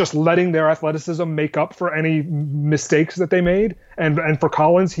 just letting their athleticism make up for any mistakes that they made. And for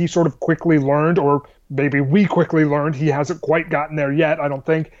Collins, he sort of quickly learned, or maybe we quickly learned, he hasn't quite gotten there yet, I don't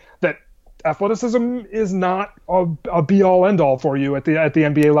think, that athleticism is not a be-all end-all for you at the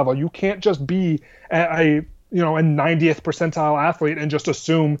NBA level. You can't just be a 90th percentile athlete and just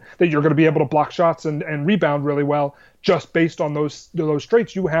assume that you're going to be able to block shots and rebound really well just based on those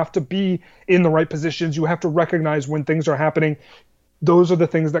traits. You have to be in the right positions. You have to recognize when things are happening. Those are the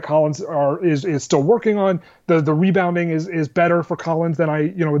things that Collins is still working on. The rebounding is better for Collins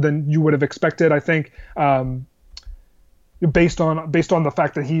than you would have expected, I think. Based on the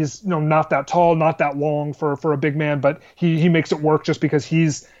fact that he's not that tall, not that long for a big man, but he makes it work just because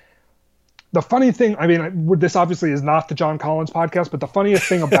he's the funny thing. I mean, this obviously is not the John Collins podcast, but the funniest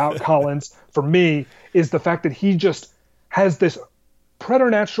thing about Collins for me is the fact that he just has this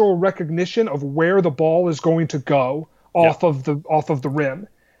preternatural recognition of where the ball is going to go off of the rim,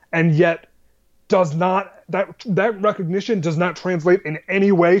 and yet that recognition does not translate in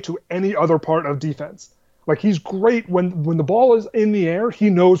any way to any other part of defense. Like, he's great when the ball is in the air, he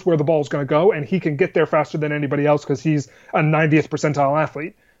knows where the ball is going to go, and he can get there faster than anybody else because he's a 90th percentile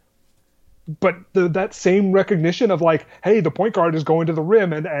athlete. But that same recognition of, like, hey, the point guard is going to the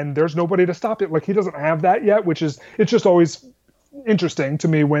rim and there's nobody to stop it. Like, he doesn't have that yet, it's just always interesting to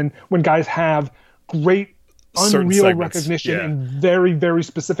me when guys have great unreal recognition in very, very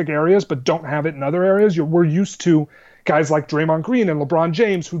specific areas, but don't have it in other areas. We're used to guys like Draymond Green and LeBron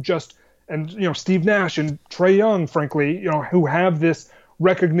James who just, and Steve Nash and Trae Young, frankly, who have this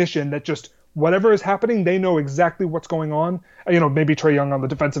recognition that just whatever is happening, they know exactly what's going on. Maybe Trae Young on the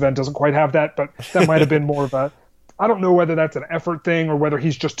defensive end doesn't quite have that, but that might have been more of a, I don't know whether that's an effort thing or whether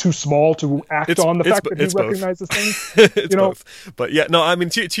he's just too small to act on the fact that he recognizes things. It's both. But yeah, no, I mean,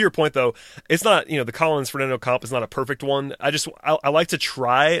 to your point though, it's not, the Collins Fernando comp is not a perfect one. I like to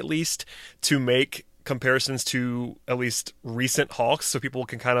try at least to make comparisons to at least recent Hawks, so people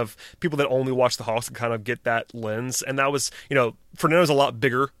that only watch the Hawks can kind of get that lens. And that was, Fernando's a lot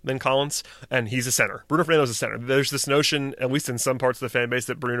bigger than Collins, and he's a center. Bruno Fernando's a center. There's this notion, at least in some parts of the fan base,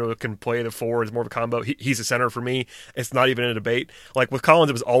 that Bruno can play the four, is more of a combo. He's a center for me. It's not even a debate. Like with Collins,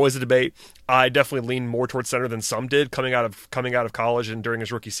 it was always a debate. I definitely lean more towards center than some did coming out of college and during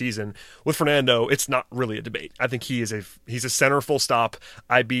his rookie season. With Fernando, it's not really a debate. I think he's a center, full stop.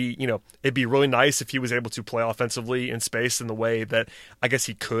 It'd be really nice if he was able to play offensively in space in the way that I guess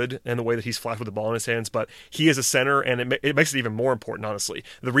he could, and the way that he's flashed with the ball in his hands. But he is a center, and it makes it even more important, honestly.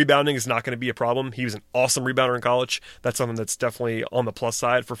 The rebounding is not going to be a problem. He was an awesome rebounder in college. That's something that's definitely on the plus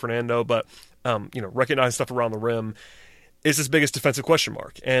side for Fernando. But recognizing stuff around the rim is his biggest defensive question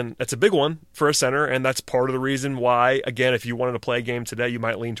mark, and that's a big one for a center, and that's part of the reason why, again, if you wanted to play a game today, you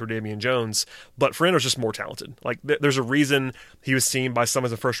might lean toward Damian Jones, but Fernando's just more talented. Like, there's a reason he was seen by some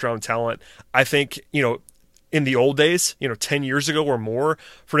as a first-round talent. I think, in the old days, 10 years ago or more,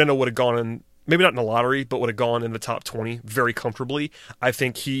 Fernando would have gone in, maybe not in the lottery, but would have gone in the top 20 very comfortably. I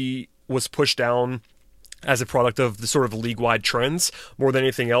think he was pushed down as a product of the sort of league-wide trends more than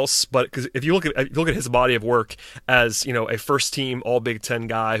anything else. But because if you look at his body of work as, a first-team All Big Ten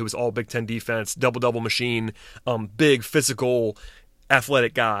guy who was All Big Ten defense, double-double machine, big, physical,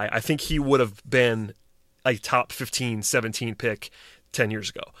 athletic guy, I think he would have been a top 15, 17 pick 10 years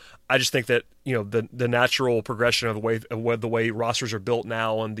ago. I just think that the natural progression of the way rosters are built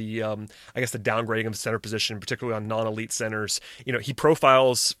now, and the I guess the downgrading of the center position, particularly on non-elite centers, he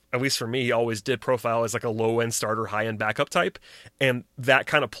profiles, at least for me, he always did profile as like a low-end starter, high-end backup type, and that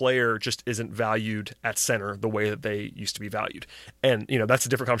kind of player just isn't valued at center the way that they used to be valued. And that's a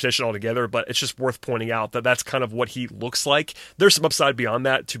different conversation altogether, but it's just worth pointing out that that's kind of what he looks like. There's some upside beyond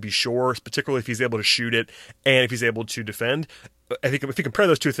that, to be sure, particularly if he's able to shoot it and if he's able to defend. I think if you compare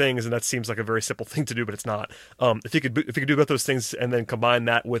those two things, and that seems like a very simple thing to do, but it's not. If you could do both those things and then combine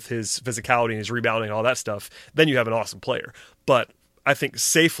that with his physicality and his rebounding and all that stuff, then you have an awesome player. But I think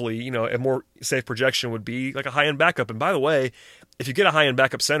safely, a more safe projection would be like a high-end backup. And by the way, if you get a high-end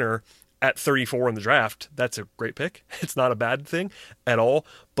backup center at 34 in the draft, that's a great pick. It's not a bad thing at all.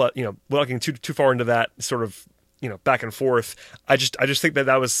 But without getting too far into that sort of back and forth, I just think that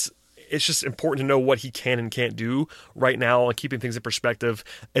was. It's just important to know what he can and can't do right now, and keeping things in perspective.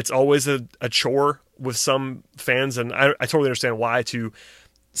 It's always a chore with some fans, and I totally understand why, to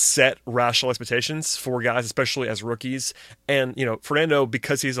set rational expectations for guys, especially as rookies. And, Fernando,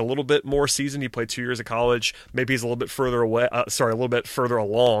 because he's a little bit more seasoned, he played 2 years of college, maybe he's a little bit further away, a little bit further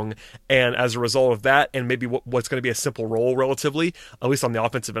along. And as a result of that, and maybe what's going to be a simple role relatively, at least on the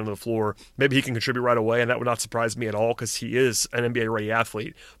offensive end of the floor, maybe he can contribute right away. And that would not surprise me at all because he is an NBA ready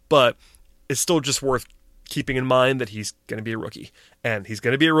athlete. But it's still just worth keeping in mind that he's going to be a rookie, and he's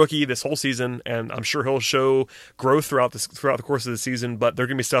going to be a rookie this whole season, and I'm sure he'll show growth throughout the course of the season. But there's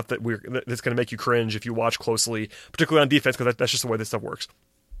going to be stuff that's going to make you cringe if you watch closely, particularly on defense, because that's just the way this stuff works.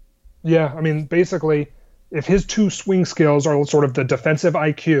 Yeah, I mean, basically, if his two swing skills are sort of the defensive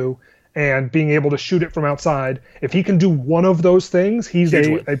IQ and being able to shoot it from outside, if he can do one of those things, he's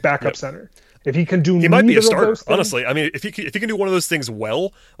a backup center. If he can do, he might be a starter. Things, honestly, I mean, if he can do one of those things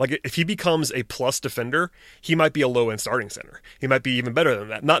well, like if he becomes a plus defender, he might be a low end starting center. He might be even better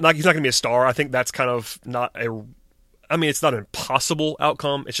than that. He's not going to be a star. I think that's kind of not a. I mean, it's not an impossible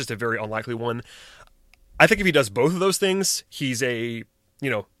outcome. It's just a very unlikely one. I think if he does both of those things, he's a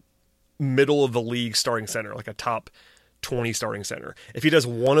middle of the league starting center, like a top 20 starting center. If he does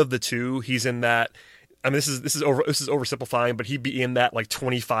one of the two, he's in that. I mean, this is oversimplifying, but he'd be in that like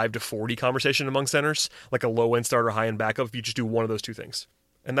 25 to 40 conversation among centers, like a low end starter, high end backup. If you just do one of those two things,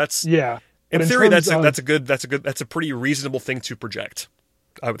 and that's in theory, that's a pretty reasonable thing to project,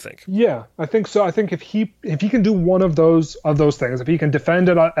 I would think. Yeah, I think so. I think if he can do one of those things, if he can defend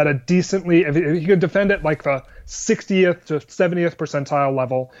it at a decently, if he can defend it like the 60th to 70th percentile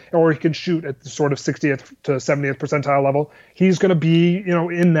level, or he can shoot at the sort of 60th to 70th percentile level, he's going to be,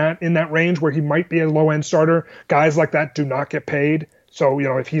 in that range where he might be a low end starter. Guys like that do not get paid. So,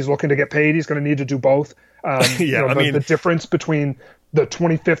 if he's looking to get paid, he's going to need to do both. The difference between the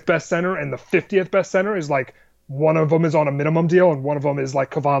 25th best center and the 50th best center is like, one of them is on a minimum deal, and one of them is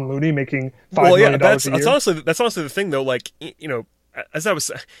like Kevon Looney making $5 million a year. That's honestly the thing, though. Like, as I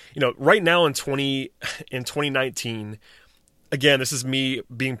was, right now in 2019, again, this is me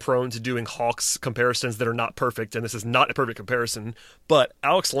being prone to doing Hawks comparisons that are not perfect, and this is not a perfect comparison. But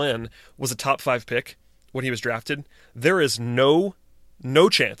Alex Len was a top 5 pick when he was drafted. There is no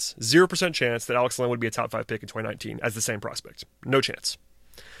chance, 0% chance that Alex Len would be a top 5 pick in 2019 as the same prospect. No chance,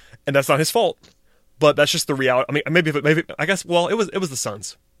 and that's not his fault. But that's just the reality. I mean, maybe I guess. Well, it was the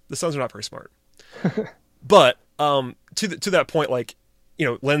Suns. The Suns are not very smart. But to that point, like,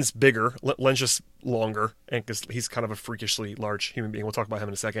 Len's bigger. Len's just longer, and because he's kind of a freakishly large human being. We'll talk about him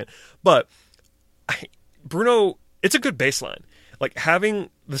in a second. But Bruno, it's a good baseline. Like, having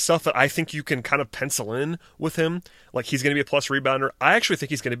the stuff that I think you can kind of pencil in with him, like he's going to be a plus rebounder. I actually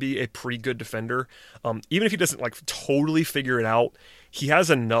think he's going to be a pretty good defender. Even if he doesn't like totally figure it out, he has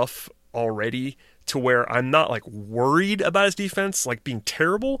enough already to where I'm not like worried about his defense like being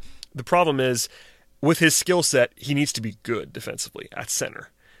terrible. The problem is with his skill set, he needs to be good defensively at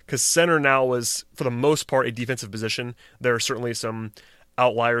center, because center now is for the most part a defensive position. There are certainly some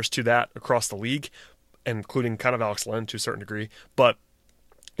outliers to that across the league, including kind of Alex Len to a certain degree. But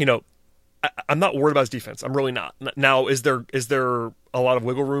I'm not worried about his defense. I'm really not. Now, is there a lot of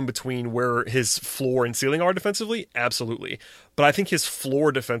wiggle room between where his floor and ceiling are defensively? Absolutely. But I think his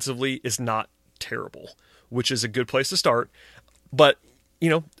floor defensively is not terrible, which is a good place to start. But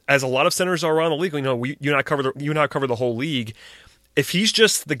as a lot of centers are around the league, you and I cover the whole league. If he's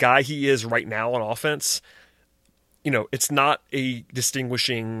just the guy he is right now on offense, it's not a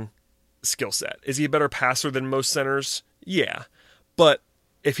distinguishing skill set. Is he a better passer than most centers? Yeah, but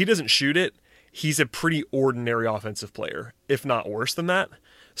if he doesn't shoot it, he's a pretty ordinary offensive player, if not worse than that.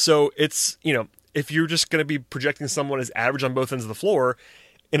 So it's if you're just going to be projecting someone as average on both ends of the floor,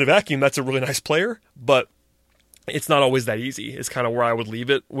 in a vacuum, that's a really nice player, but it's not always that easy. It's kind of where I would leave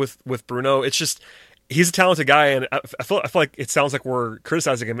it with Bruno. It's just, he's a talented guy, and I feel like it sounds like we're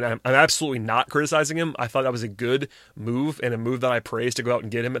criticizing him, and I'm absolutely not criticizing him. I thought that was a good move, and a move that I praised to go out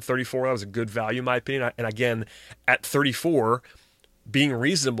and get him at 34. That was a good value, in my opinion. And again, at 34, being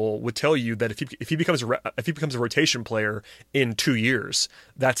reasonable would tell you that if he becomes a rotation player in 2 years,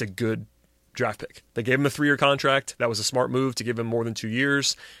 that's a good draft pick. They gave him a 3-year contract. That was a smart move to give him more than 2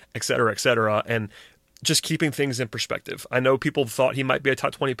 years, et cetera, and just keeping things in perspective. I know people thought he might be a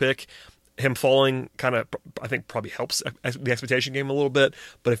top 20 pick. Him falling kind of, I think, probably helps the expectation game a little bit.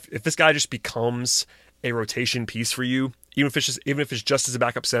 But if this guy just becomes a rotation piece for you, even if it's just as a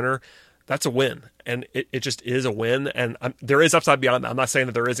backup center, that's a win. And it just is a win. And there is upside beyond that. I'm not saying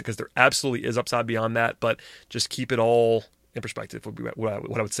that there isn't, because there absolutely is upside beyond that. But just keep it all in perspective would be what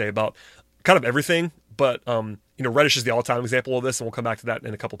I would say about kind of everything. But Reddish is the all-time example of this, and we'll come back to that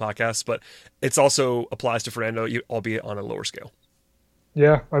in a couple podcasts. But it's also applies to Fernando, albeit on a lower scale.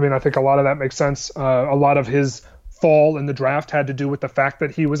 Yeah, I mean, I think a lot of that makes sense. A lot of his fall in the draft had to do with the fact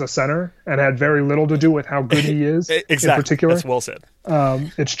that he was a center and had very little to do with how good he is exactly. in particular. That's well said.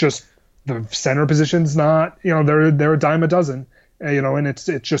 It's just the center position's not, they're a dime a dozen, and it's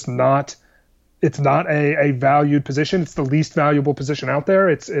just not, it's not a valued position. It's the least valuable position out there.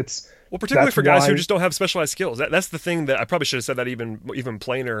 Well, particularly for guys who just don't have specialized skills. That's the thing that I probably should have said that even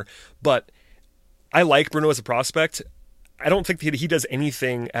plainer. But I like Bruno as a prospect. I don't think that he does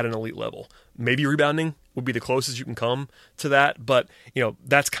anything at an elite level. Maybe rebounding would be the closest you can come to that. But,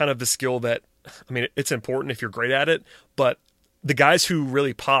 that's kind of the skill that, it's important if you're great at it. But the guys who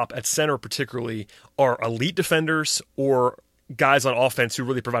really pop at center particularly are elite defenders or guys on offense who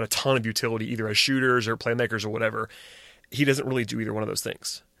really provide a ton of utility, either as shooters or playmakers or whatever. He doesn't really do either one of those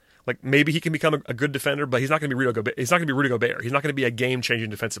things. Like, maybe he can become a good defender, but he's not going to be Rudy Gobert. He's not going to be Rudy Gobert. He's not going to be a game-changing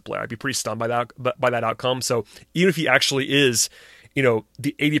defensive player. I'd be pretty stunned by that outcome. So even if he actually is, the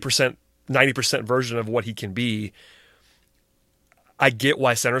 80%, 90% version of what he can be, I get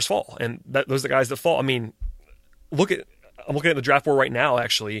why centers fall, and those are the guys that fall. I'm looking at the draft board right now.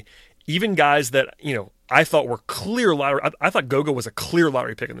 Actually, even guys that I thought were clear lottery. I thought Goga was a clear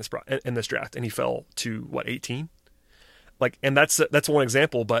lottery pick in this draft, and he fell to 18. And that's one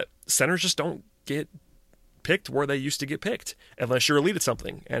example, but centers just don't get picked where they used to get picked unless you're elite at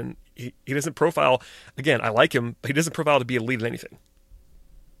something. And he doesn't profile, again, I like him, but he doesn't profile to be elite at anything.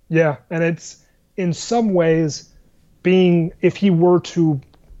 Yeah, and it's in some ways if he were to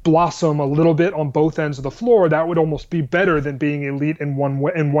blossom a little bit on both ends of the floor, that would almost be better than being elite in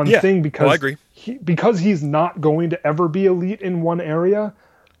one thing, because I agree. Because he's not going to ever be elite in one area.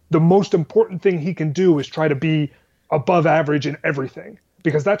 The most important thing he can do is try to be above average in everything,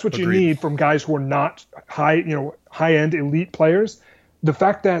 because that's what you need from guys who are not high-end elite players. The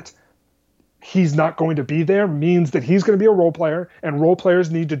fact that he's not going to be there means that he's going to be a role player, and role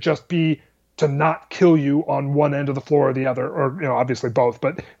players need to just be to not kill you on one end of the floor or the other, or obviously both.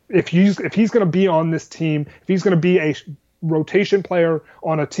 But if he's going to be on this team, if he's going to be a rotation player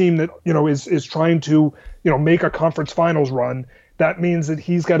on a team that is trying to make a conference finals run, that means that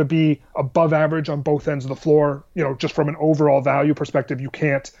he's got to be above average on both ends of the floor, just from an overall value perspective. You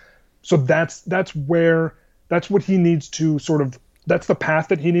can't. So that's what he needs to that's the path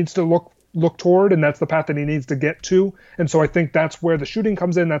that he needs to look toward, and that's the path that he needs to get to. And so I think that's where the shooting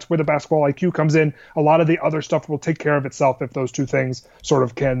comes in. That's where the basketball IQ comes in. A lot of the other stuff will take care of itself if those two things sort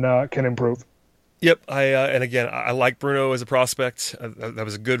of can improve. Yep. And again, I like Bruno as a prospect. That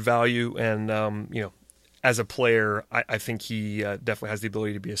was a good value. And, as a player, I think he definitely has the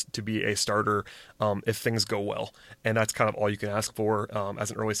ability to be a starter if things go well, and that's kind of all you can ask for as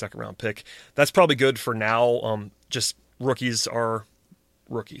an early second round pick. That's probably good for now. Just rookies are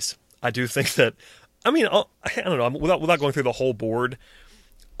rookies. I do think that. I don't know. Without going through the whole board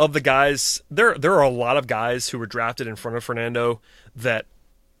of the guys, there are a lot of guys who were drafted in front of Fernando that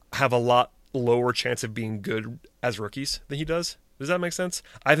have a lot lower chance of being good as rookies than he does. Does that make sense?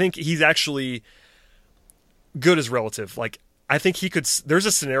 I think he's actually. Good is relative. I think he could. There's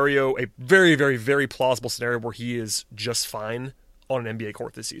a scenario, a very, very, very plausible scenario where he is just fine on an NBA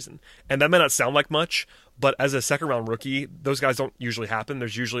court this season. And that may not sound like much, but as a second round rookie, those guys don't usually happen.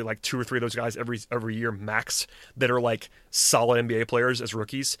 There's usually 2 or 3 of those guys every year max that are solid NBA players as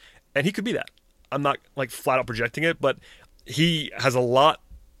rookies. And he could be that. I'm not flat out projecting it, but he has a lot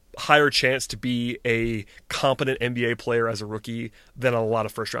higher chance to be a competent NBA player as a rookie than a lot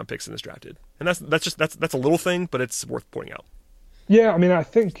of first round picks in this drafted. And that's a little thing, but it's worth pointing out. Yeah, I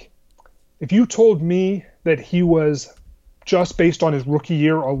think if you told me that he was, just based on his rookie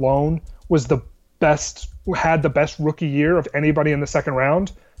year alone, had the best rookie year of anybody in the second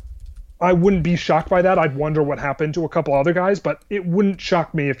round, I wouldn't be shocked by that. I'd wonder what happened to a couple other guys, but it wouldn't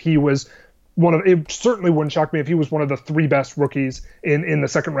shock me if he was it certainly wouldn't shock me if he was one of the 3 best rookies in the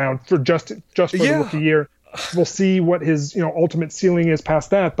second round for just for the rookie year. We'll see what his ultimate ceiling is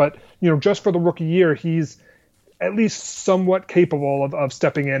past that, but just for the rookie year, he's at least somewhat capable of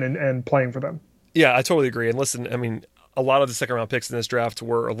stepping in and playing for them. Yeah, I totally agree. And listen, a lot of the second round picks in this draft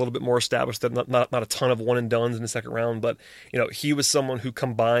were a little bit more established, not a ton of one and dones in the second round, but he was someone who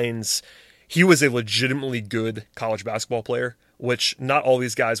combines. He was a legitimately good college basketball player, which not all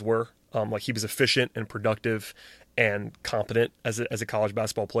these guys were. He was efficient and productive and competent as a college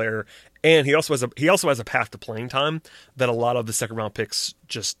basketball player, and he also has a path to playing time that a lot of the second round picks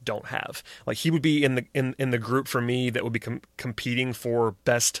just don't have. He would be in the group for me that would be competing for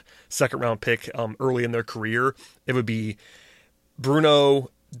best second round pick early in their career. It would be Bruno,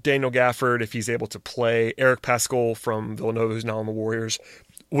 Daniel Gafford if he's able to play, Eric Paschall from Villanova who's now on the Warriors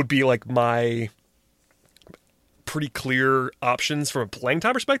would be my pretty clear options from a playing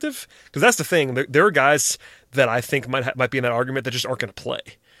time perspective. Because that's the thing. There are guys that I think might be in that argument that just aren't going to play.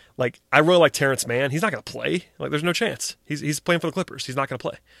 Like, I really like Terrence Mann. He's not going to play. Like, there's no chance. He's playing for the Clippers. He's not going to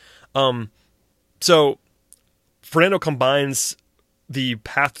play. So Fernando combines the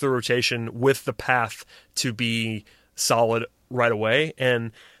path to the rotation with the path to be solid right away,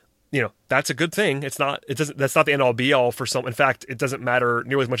 and that's a good thing. That's not the end all be all for some. In fact, it doesn't matter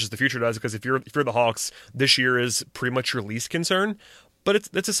nearly as much as the future does, because if you're the Hawks, this year is pretty much your least concern. But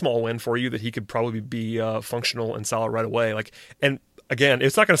it's a small win for you that he could probably be functional and solid right away. Like, and again,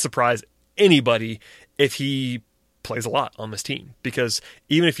 it's not going to surprise anybody if he plays a lot on this team, because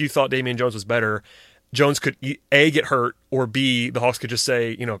even if you thought Damian Jones was better, Jones could A, get hurt, or B, the Hawks could just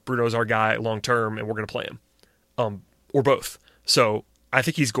say, Bruno's our guy long term and we're going to play him, or both. So I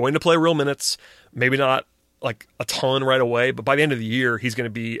think he's going to play real minutes, maybe not like a ton right away, but by the end of the year, he's going to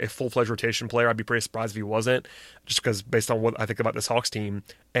be a full-fledged rotation player. I'd be pretty surprised if he wasn't, just because based on what I think about this Hawks team,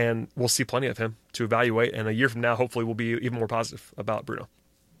 and we'll see plenty of him to evaluate. And a year from now, hopefully we'll be even more positive about Bruno.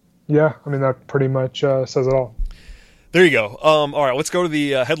 Yeah, I mean, that pretty much says it all. There you go. All right, let's go to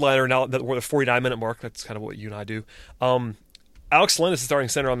the headliner now that we're at the 49-minute mark. That's kind of what you and I do. Alex Len is the starting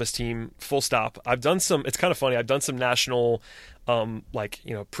center on this team, full stop. It's kind of funny, I've done some national,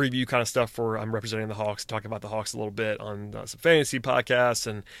 preview kind of stuff where I'm representing the Hawks, talking about the Hawks a little bit on some fantasy podcasts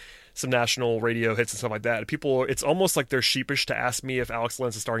and some national radio hits and stuff like that. People, it's almost like they're sheepish to ask me if Alex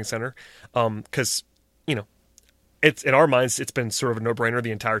Len's the starting center, because, it's in our minds, it's been sort of a no-brainer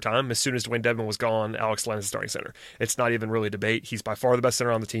the entire time. As soon as Dwayne Dedmon was gone, Alex Len is the starting center. It's not even really a debate. He's by far the best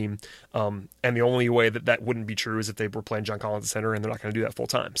center on the team. And the only way that wouldn't be true is if they were playing John Collins at center, and they're not going to do that full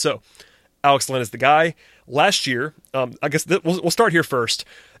time. So Alex Len is the guy. Last year, I guess we'll start here first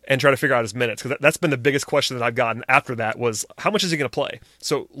and try to figure out his minutes, because that's been the biggest question that I've gotten after that was, how much is he going to play?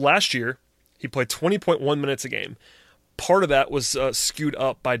 So last year, he played 20.1 minutes a game. Part of that was skewed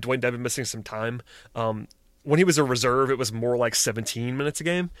up by Dwayne Dedmon missing some time. When he was a reserve, it was more like 17 minutes a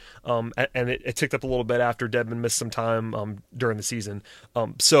game, and it ticked up a little bit after Dedmon missed some time during the season.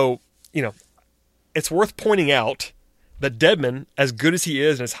 So, it's worth pointing out that Dedmon, as good as he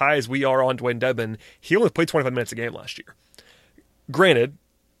is and as high as we are on Dwayne Dedmon, he only played 25 minutes a game last year. Granted,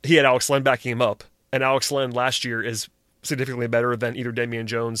 he had Alex Len backing him up, and Alex Len last year is significantly better than either Damian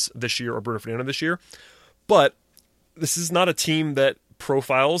Jones this year or Bruno Fernando this year. But this is not a team that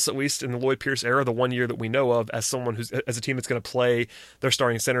profiles, at least in the Lloyd Pierce era, the one year that we know of, as someone as a team that's going to play their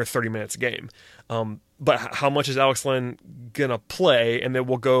starting center 30 minutes a game. But how much is Alex Len gonna play? And then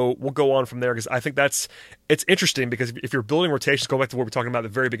we'll go on from there, because I think it's interesting, because if you're building rotations, go back to what we were talking about at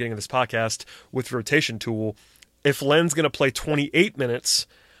the very beginning of this podcast with the rotation tool. If Len's going to play 28 minutes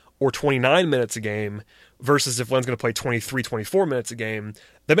or 29 minutes a game versus if Len's going to play 23, 24 minutes a game,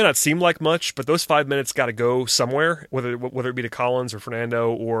 that may not seem like much, but those 5 minutes got to go somewhere, whether it be to Collins or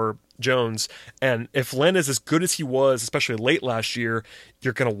Fernando or Jones. And if Len is as good as he was, especially late last year,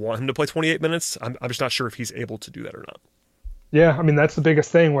 you're going to want him to play 28 minutes. I'm just not sure if he's able to do that or not. Yeah, I mean, that's the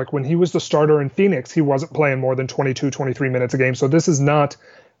biggest thing. Like, when he was the starter in Phoenix, he wasn't playing more than 22, 23 minutes a game. So this is not...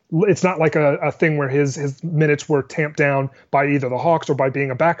 It's not like a thing where his minutes were tamped down by either the Hawks or by being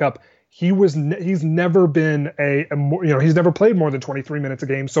a backup. He's never been he's never played more than 23 minutes a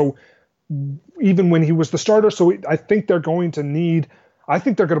game. So even when he was the starter, so I think they're going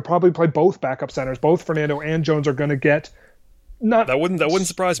to probably play both backup centers. Both Fernando and Jones are going to get that wouldn't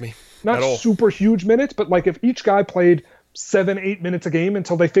surprise me. Not at all. Super huge minutes, but like if each guy played 7-8 minutes a game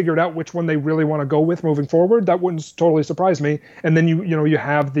until they figured out which one they really want to go with moving forward, that wouldn't totally surprise me. And then you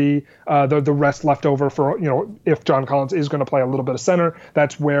have the rest left over for, if John Collins is going to play a little bit of center,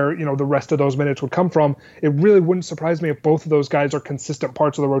 that's where the rest of those minutes would come from. It really wouldn't surprise me if both of those guys are consistent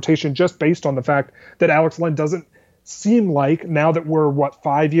parts of the rotation, just based on the fact that Alex Len doesn't seem like, now that we're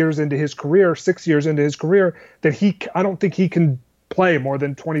 5 years into his career, 6 years into his career, that I don't think he can play more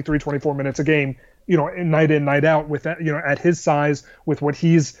than 23, 24 minutes a game, night in, night out, with that, at his size, with what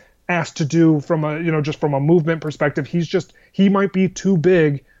he's asked to do from a, just from a movement perspective. He might be too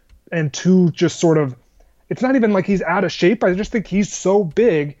big and too just sort of, it's not even like he's out of shape. I just think he's so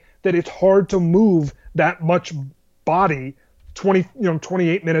big that it's hard to move that much body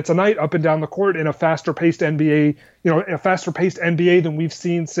 28 minutes a night up and down the court in a faster paced NBA, than we've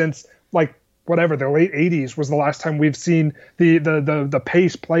seen since the late 80s was the last time we've seen the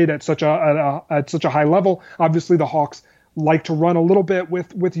pace played at such a high level. Obviously, the Hawks like to run a little bit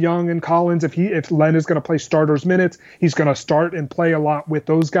with Young and Collins. If Len is going to play starters minutes, he's going to start and play a lot with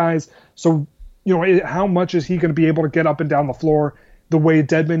those guys. So, how much is he going to be able to get up and down the floor? the way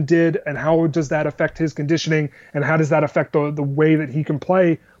Dedmon did, and how does that affect his conditioning, and how does that affect the way that he can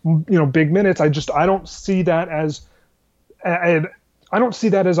play, big minutes. I don't see that as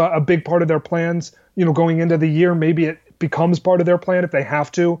a big part of their plans, going into the year. Maybe it becomes part of their plan if they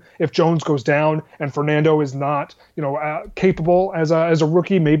have to. If Jones goes down and Fernando is not, capable as a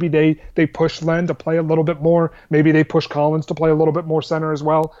rookie, maybe they push Len to play a little bit more. Maybe they push Collins to play a little bit more center as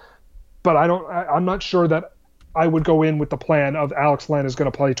well. But I'm not sure that I would go in with the plan of Alex Len is going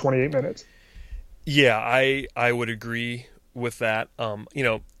to play 28 minutes. Yeah, I would agree with that.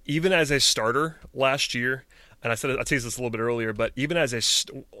 Even as a starter last year, and I teased this a little bit earlier, but even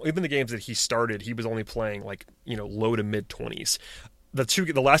the games that he started, he was only playing low to mid 20s.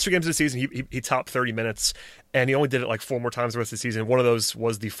 The last 2 games of the season, he topped 30 minutes, and he only did it 4 more times the rest of the season. One of those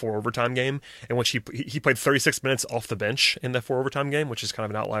was the 4 overtime game, in which he played 36 minutes off the bench in the 4 overtime game, which is kind of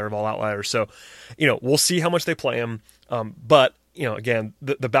an outlier of all outliers. So, we'll see how much they play him. But again,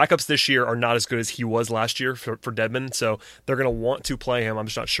 the backups this year are not as good as he was last year for Dedmon, so they're going to want to play him. I'm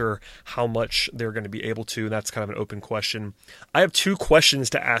just not sure how much they're going to be able to. That's kind of an open question. I have 2 questions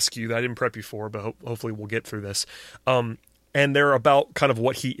to ask you that I didn't prep you for, but hopefully we'll get through this. And they're about kind of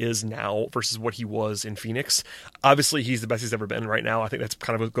what he is now versus what he was in Phoenix. Obviously, he's the best he's ever been right now. I think that's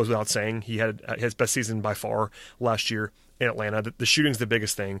kind of what goes without saying. He had his best season by far last year in Atlanta. The shooting's the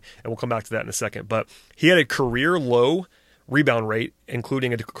biggest thing, and we'll come back to that in a second. But he had a career-low rebound rate,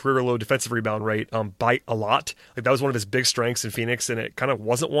 including a career-low defensive rebound rate by a lot. That was one of his big strengths in Phoenix, and it kind of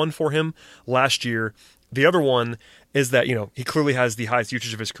wasn't one for him last year. The other one is that, he clearly has the highest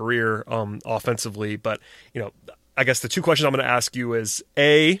usage of his career offensively, but, I guess the 2 questions I'm going to ask you is,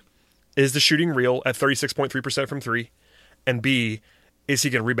 A, is the shooting real at 36.3% from 3? And B, is he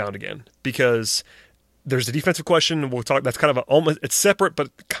going to rebound again? Because there's the defensive question. We'll talk. That's kind of almost, it's separate,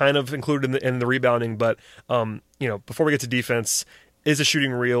 but kind of included in the rebounding. But, before we get to defense, is the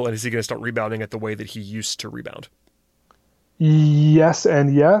shooting real, and is he going to start rebounding at the way that he used to rebound? Yes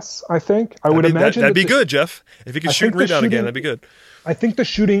and yes, I think. I would imagine that'd be good, Jeff. If he could shoot and rebound again, that'd be good. I think the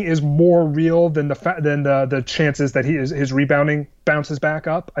shooting is more real than the chances that his rebounding bounces back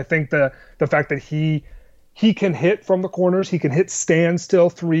up. I think the fact that he can hit from the corners, he can hit standstill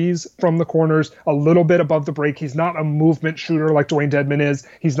threes from the corners a little bit above the break. He's not a movement shooter like Dwayne Dedmon is.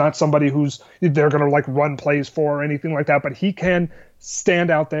 He's not somebody who's they're going to run plays for or anything like that, but he can stand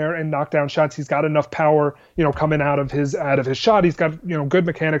out there and knock down shots. He's got enough power, coming out of his shot. He's got, good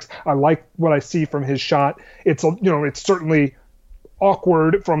mechanics. I like what I see from his shot. It's it's certainly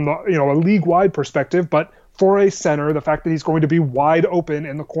awkward from the, a league-wide perspective, but for a center, the fact that he's going to be wide open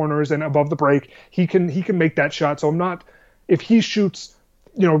in the corners and above the break, he can make that shot. So if he shoots,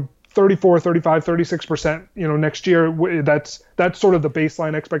 34, 35, 36%, next year, that's sort of the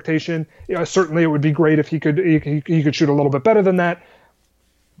baseline expectation. Certainly it would be great if he could shoot a little bit better than that.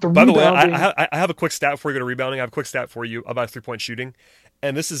 By the way, I have a quick stat before you go to rebounding. I have a quick stat for you about 3-point shooting.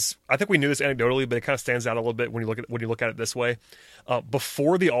 And this is, I think we knew this anecdotally, but it kind of stands out a little bit when you look at it this way.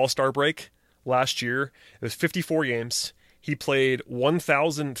 Before the All-Star break last year, it was 54 games. He played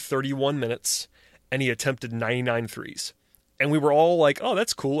 1,031 minutes, and he attempted 99 threes. And we were all like, oh,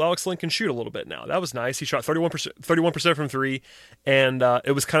 that's cool. Alex Len can shoot a little bit now. That was nice. He shot 31% from 3, and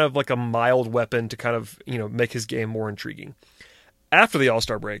it was kind of like a mild weapon to kind of, make his game more intriguing. After the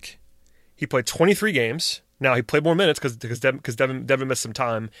All-Star break, he played 23 games. Now, he played more minutes because Devin missed some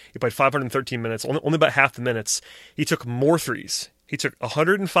time. He played 513 minutes, only about half the minutes. He took more threes. He took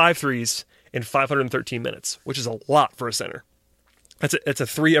 105 threes in 513 minutes, which is a lot for a center. It's a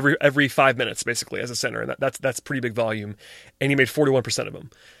 3 every 5 minutes, basically, as a center, and that's pretty big volume. And he made 41% of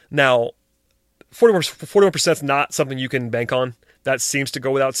them. Now, 41% is not something you can bank on. That seems to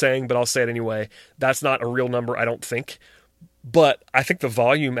go without saying, but I'll say it anyway. That's not a real number, I don't think. But I think the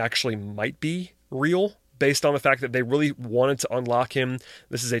volume actually might be real, based on the fact that they really wanted to unlock him.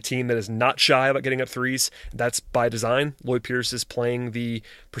 This is a team that is not shy about getting up threes. That's by design. Lloyd Pierce is playing the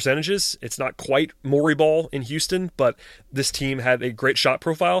percentages. It's not quite Morey ball in Houston, but this team had a great shot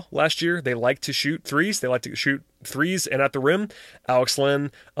profile last year. They like to shoot threes. They like to shoot threes and at the rim. Alex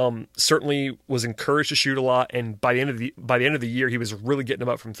Len certainly was encouraged to shoot a lot, and by the end of the year, he was really getting them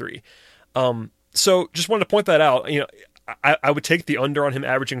up from 3. So just wanted to point that out. I would take the under on him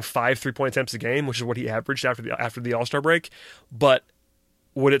averaging 5 3-point attempts a game, which is what he averaged after the All-Star break. But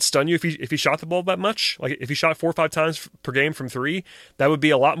would it stun you if he shot the ball that much? Like if he shot 4 or 5 times per game from 3, that would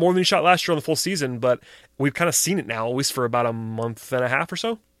be a lot more than he shot last year on the full season. But we've kind of seen it now, at least for about a month and a half or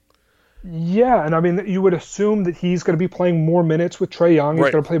so. Yeah, and I mean, you would assume that he's going to be playing more minutes with Trae Young.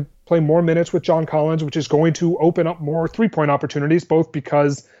 He's going to play more minutes with John Collins, which is going to open up more 3-point opportunities, both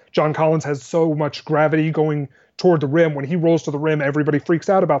because John Collins has so much gravity going toward the rim. When he rolls to the rim, everybody freaks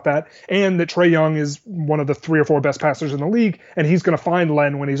out about that. And that Trae Young is one of the 3 or 4 best passers in the league, and he's going to find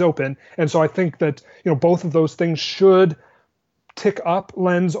Len when he's open. And so I think that, both of those things should tick up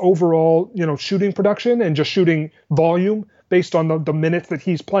Len's overall, shooting production and just shooting volume based on the minutes that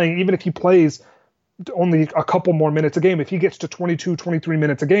he's playing. Even if he plays only a couple more minutes a game, if he gets to 22, 23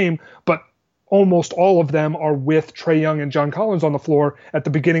 minutes a game, but almost all of them are with Trae Young and John Collins on the floor at the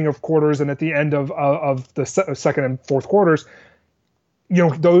beginning of quarters and at the end of the second and fourth quarters.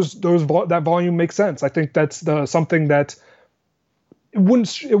 That volume makes sense. I think that's something that it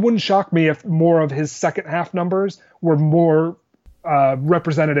wouldn't shock me if more of his second half numbers were more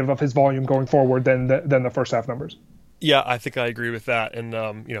representative of his volume going forward than the first half numbers. Yeah, I think I agree with that.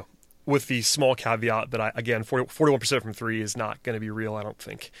 And, with the small caveat that 41% from 3 is not going to be real, I don't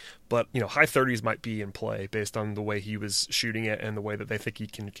think. But, high 30s might be in play based on the way he was shooting it and the way that they think he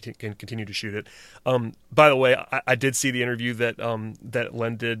can continue to shoot it. By the way, I did see the interview that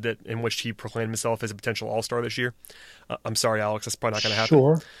Len did in which he proclaimed himself as a potential all-star this year. I'm sorry, Alex, that's probably not going to happen.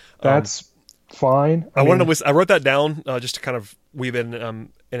 Sure, that's fine. I wrote that down just to kind of weave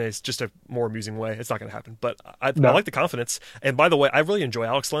in it's just a more amusing way. It's not going to happen, but I like the confidence. And by the way, I really enjoy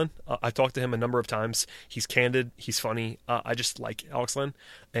Alex Len. I talked to him a number of times. He's candid. He's funny. I just like Alex Len.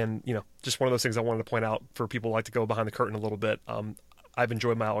 And, just one of those things I wanted to point out for people who like to go behind the curtain a little bit. I've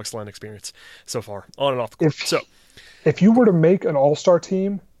enjoyed my Alex Len experience so far, on and off the court. If you were to make an all-star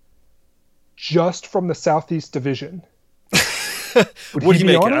team just from the Southeast Division, would you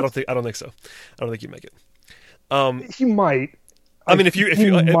make it? I don't think so. I don't think you make it. He might. I mean, if you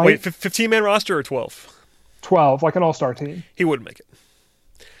wait, 15-man roster or 12? 12, like an all-star team. He wouldn't make it.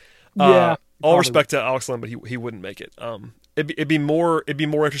 Yeah. All respect to Alex Len, but he wouldn't make it. It'd be more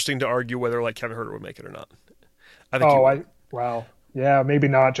interesting to argue whether like Kevin Huerter would make it or not. I think. Wow. Yeah, maybe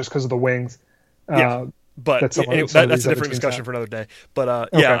not just because of the wings. Yeah. But that's a different discussion for another day. But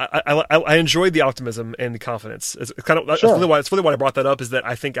yeah, I enjoyed the optimism and the confidence. It's kind of that's really why I brought that up, is that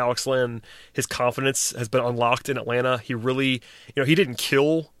I think Alex Len, his confidence has been unlocked in Atlanta. He really, he didn't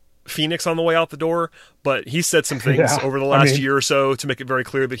kill Phoenix on the way out the door, but he said some things over the last year or so to make it very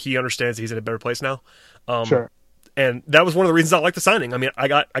clear that he understands that he's in a better place now. Sure. And that was one of the reasons I like the signing. I mean, I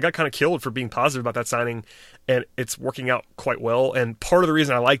got kind of killed for being positive about that signing, and it's working out quite well. And part of the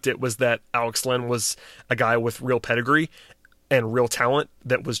reason I liked it was that Alex Len was a guy with real pedigree and real talent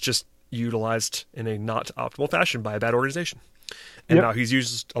that was just utilized in a not optimal fashion by a bad organization. And now he's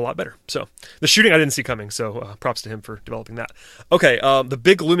used a lot better. So the shooting I didn't see coming, so props to him for developing that. Okay, the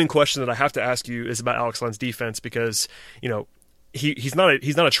big looming question that I have to ask you is about Alex Len's defense, because, he's not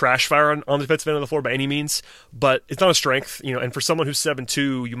a trash fire on the defensive end of the floor by any means, but it's not a strength, and for someone who's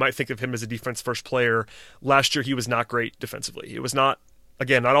 7'2", you might think of him as a defense first player. Last year he was not great defensively. It was not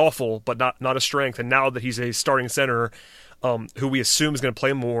awful, but not a strength. And now that he's a starting center, who we assume is going to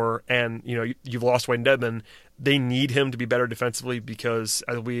play more, and you've lost Wayne Dedmon, they need him to be better defensively, because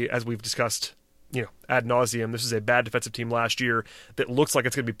as we've discussed ad nauseum, this is a bad defensive team last year that looks like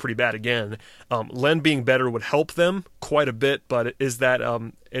it's going to be pretty bad again. Len being better would help them quite a bit, but is that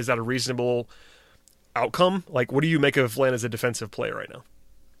a reasonable outcome? Like, what do you make of Len as a defensive player right now?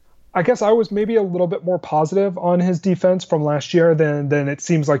 I guess I was maybe a little bit more positive on his defense from last year than it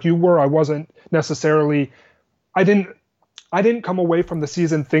seems like you were. I wasn't necessarily. I didn't come away from the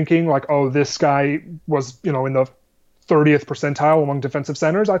season thinking like, oh, this guy was in the 30th percentile among defensive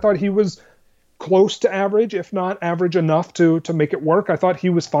centers. I thought he was close to average, if not average enough to make it work. I thought he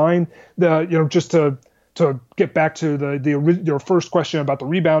was fine. Just to get back to your first question about the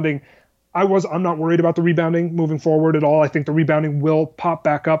rebounding, I'm not worried about the rebounding moving forward at all. I think the rebounding will pop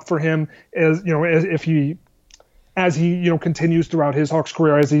back up for him as he continues throughout his Hawks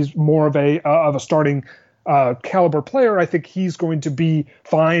career, as he's more of a starting caliber player. I think he's going to be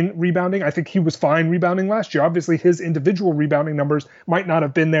fine rebounding. I think he was fine rebounding last year. Obviously, his individual rebounding numbers might not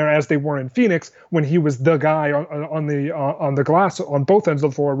have been there as they were in Phoenix when he was the guy on the glass on both ends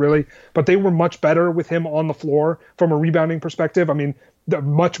of the floor, really. But they were much better with him on the floor from a rebounding perspective. I mean,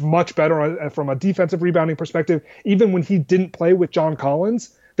 much better from a defensive rebounding perspective. Even when he didn't play with John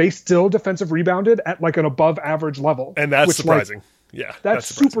Collins, they still defensive rebounded at like an above average level. And that's surprising. Yeah, that's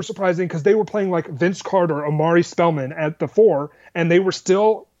super surprising, because they were playing like Vince Carter, Amari Spellman at the 4, and they were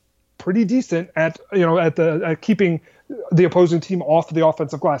still pretty decent at keeping the opposing team off the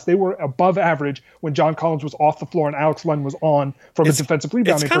offensive glass. They were above average when John Collins was off the floor and Alex Len was on from a defensive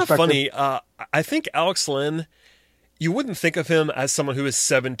rebounding perspective. It's kind of funny. I think Alex Len, you wouldn't think of him as someone who is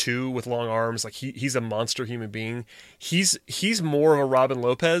 7'2" with long arms. Like he's a monster human being. He's more of a Robin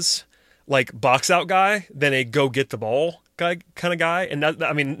Lopez like box out guy than a go get the ball guy kind of guy. And that,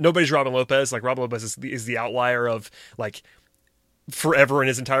 I mean, nobody's Robin Lopez. Like Robin Lopez is the outlier of like forever in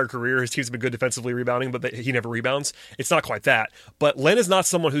his entire career. His team's been good defensively rebounding, but he never rebounds. It's not quite that. But Len is not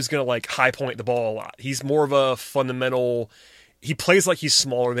someone who's going to like high point the ball a lot. He's more of a fundamental. He plays like he's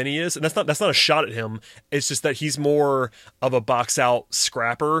smaller than he is, and that's not a shot at him. It's just that he's more of a box out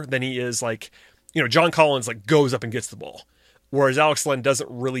scrapper than he is like, John Collins like goes up and gets the ball. Whereas Alex Len doesn't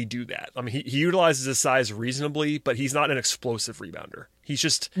really do that. I mean, he utilizes his size reasonably, but he's not an explosive rebounder. He's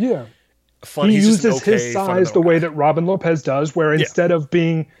just fun. He he's uses just an okay, his size the way that Robin Lopez does, where instead of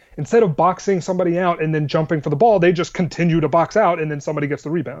boxing somebody out and then jumping for the ball, they just continue to box out and then somebody gets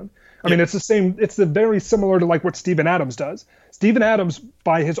the rebound. I mean, it's the same. It's very similar to like what Steven Adams does. Steven Adams,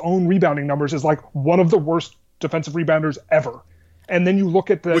 by his own rebounding numbers, is like one of the worst defensive rebounders ever. And then you look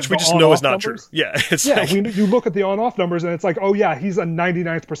at which we just know is not numbers. True. Yeah, you look at the on-off numbers, and it's like, oh yeah, he's a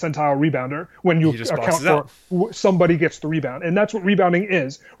 99th percentile rebounder when you account for somebody gets the rebound, and that's what rebounding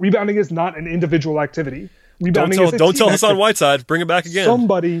is. Rebounding is not an individual activity. Rebounding don't tell Hassan Whiteside. Bring it back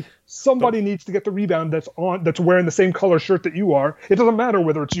again. Somebody needs to get the rebound that's wearing the same color shirt that you are. It doesn't matter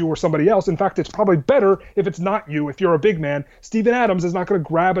whether it's you or somebody else. In fact, it's probably better if it's not you. If you're a big man, Steven Adams is not going to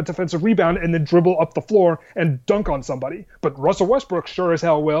grab a defensive rebound and then dribble up the floor and dunk on somebody. But Russell Westbrook sure as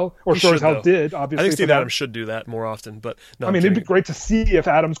hell will, or sure as hell did. Obviously, I think Steven Adams should do that more often. But no, I mean, it'd be great to see if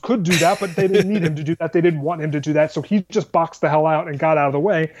Adams could do that, but they didn't need him to do that. They didn't want him to do that, so he just boxed the hell out and got out of the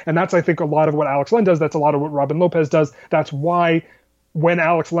way. And that's, I think, a lot of what Alex Len does. That's a lot of what Robin Lopez does. That's why when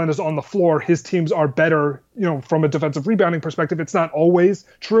Alex Len is on the floor, his teams are better, from a defensive rebounding perspective. It's not always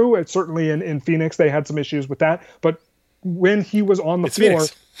true. It's certainly in Phoenix, they had some issues with that. But when he was on the floor,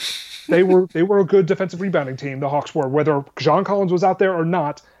 they were a good defensive rebounding team, the Hawks were. Whether John Collins was out there or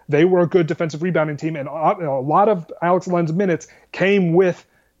not, they were a good defensive rebounding team. And a lot of Alex Len's minutes came with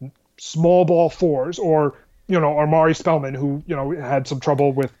small ball fours or, Amari Spellman, who, had some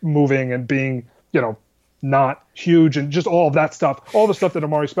trouble with moving and being, not huge and just all of that stuff, all the stuff that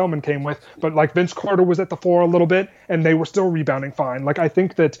Amari Spellman came with. But like Vince Carter was at the floor a little bit and they were still rebounding fine. Like I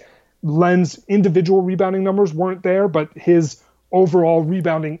think that Len's individual rebounding numbers weren't there, but his overall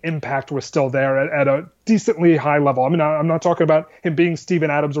rebounding impact was still there at a decently high level. I mean, I'm not talking about him being Steven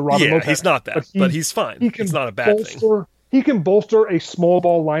Adams or Robin Lopez. He's not that, but he's fine. It's not a bad thing. He can bolster a small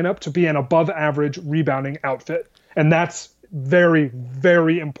ball lineup to be an above average rebounding outfit. And that's very,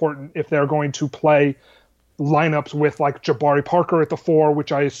 very important if they're going to play lineups with like Jabari Parker at the 4,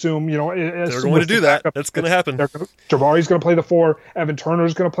 which I assume, they're going to do that. That's going to happen. Jabari's going to play the 4. Evan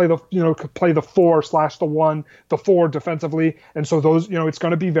Turner's going to play the 4/1, the 4 defensively. And so those, it's going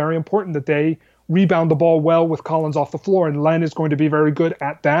to be very important that they rebound the ball well with Collins off the floor. And Len is going to be very good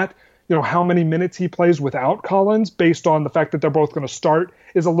at that. How many minutes he plays without Collins based on the fact that they're both going to start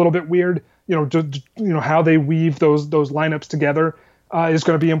is a little bit weird. How they weave those lineups together is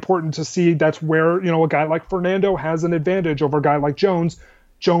going to be important to see. That's where, a guy like Fernando has an advantage over a guy like Jones.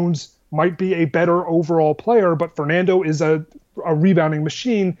 Jones might be a better overall player, but Fernando is a rebounding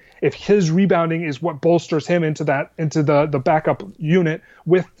machine. If his rebounding is what bolsters him into the backup unit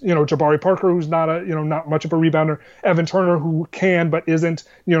with, Jabari Parker, who's not much of a rebounder, Evan Turner, who can, but isn't,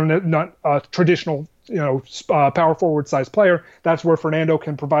 not a traditional, power forward size player. That's where Fernando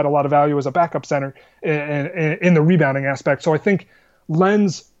can provide a lot of value as a backup center in the rebounding aspect. So I think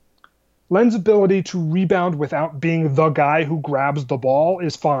Len's ability to rebound without being the guy who grabs the ball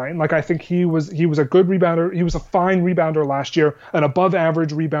is fine. Like I think he was a good rebounder. He was a fine rebounder last year, an above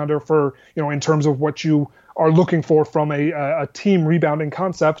average rebounder for, in terms of what you are looking for from a team rebounding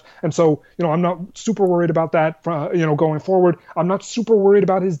concept. And so, I'm not super worried about that, going forward. I'm not super worried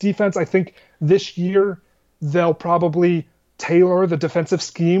about his defense. I think this year they'll probably tailor the defensive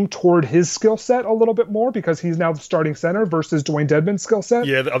scheme toward his skill set a little bit more because he's now the starting center versus Dwayne Dedmon's skill set.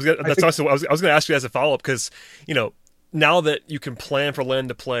 Yeah, I was going to ask you as a follow up because now that you can plan for Len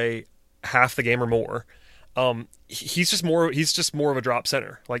to play half the game or more, he's just more of a drop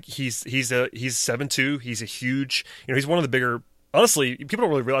center. Like he's 7'2", he's a huge, he's one of the bigger. Honestly, people don't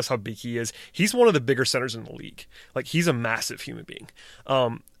really realize how big he is. He's one of the bigger centers in the league. Like he's a massive human being.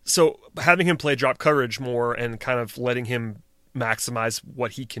 So having him play drop coverage more and kind of letting him maximize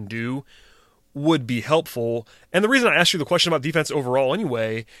what he can do would be helpful. And the reason I asked you the question about defense overall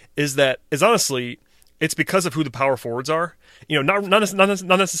anyway is honestly it's because of who the power forwards are. Not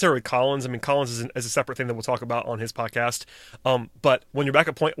necessarily Collins. I mean, Collins is a separate thing that we'll talk about on his podcast. But when your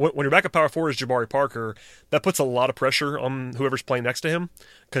backup power forward is Jabari Parker, that puts a lot of pressure on whoever's playing next to him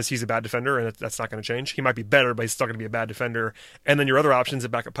because he's a bad defender, and that's not going to change. He might be better, but he's still going to be a bad defender. And then your other options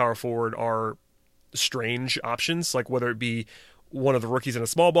at backup power forward are strange options, like whether it be one of the rookies in a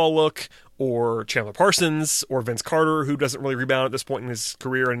small ball look, or Chandler Parsons, or Vince Carter, who doesn't really rebound at this point in his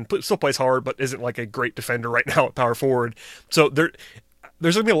career and still plays hard, but isn't like a great defender right now at power forward. So there's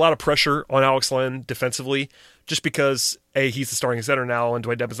going to be a lot of pressure on Alex Len defensively, just because A, he's the starting center now, and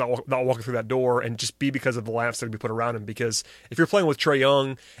Dwayne Dedmon's not walking through that door, and just B, because of the lamps that are going to be put around him. Because if you're playing with Trae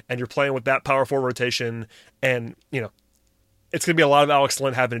Young and you're playing with that power forward rotation, and it's going to be a lot of Alex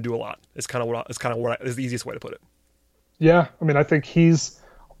Len having to do a lot. It's kind of what is the easiest way to put it. Yeah, I mean, I think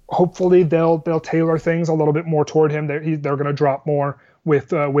hopefully they'll tailor things a little bit more toward him. They're going to drop more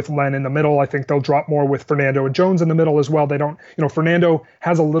with Len in the middle. I think they'll drop more with Fernando and Jones in the middle as well. They don't, Fernando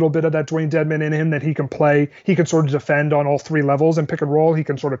has a little bit of that Dwayne Dedmon in him that he can play. He can sort of defend on all three levels and pick and roll. He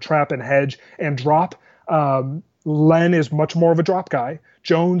can sort of trap and hedge and drop. Len is much more of a drop guy.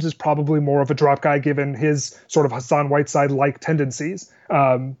 Jones is probably more of a drop guy given his sort of Hassan Whiteside-like tendencies.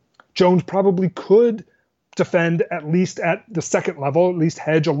 Jones probably could defend at least at the second level, at least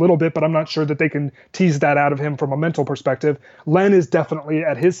hedge a little bit, but I'm not sure that they can tease that out of him from a mental perspective. Len is definitely,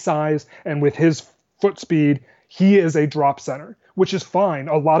 at his size and with his foot speed, he is a drop center, which is fine.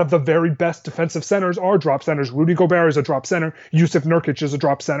 A lot of the very best defensive centers are drop centers. Rudy Gobert is a drop center. Yusuf Nurkic is a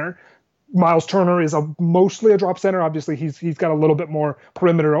drop center. Miles Turner is mostly a drop center. Obviously, he's got a little bit more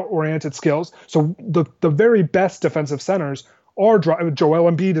perimeter-oriented skills. So the very best defensive centers are Joel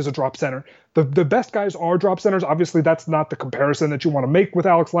Embiid is a drop center. The best guys are drop centers. Obviously, that's not the comparison that you want to make with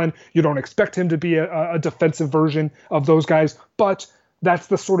Alex Len. You don't expect him to be a defensive version of those guys, but that's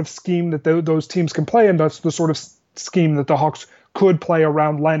the sort of scheme that those teams can play, and that's the sort of scheme that the Hawks could play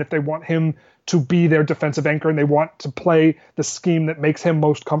around Len if they want him to be their defensive anchor and they want to play the scheme that makes him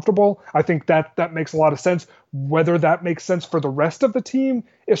most comfortable. I think that makes a lot of sense. Whether that makes sense for the rest of the team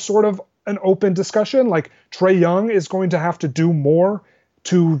is sort of an open discussion. Like Trae Young is going to have to do more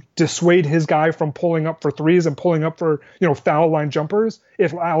to dissuade his guy from pulling up for threes and pulling up for, foul line jumpers.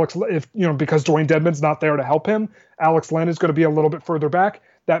 Because Dwayne Dedmon's not there to help him, Alex Len is going to be a little bit further back.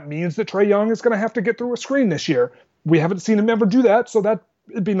 That means that Trae Young is going to have to get through a screen this year. We haven't seen him ever do that, so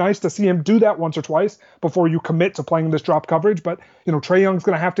it'd be nice to see him do that once or twice before you commit to playing this drop coverage. But, Trae Young's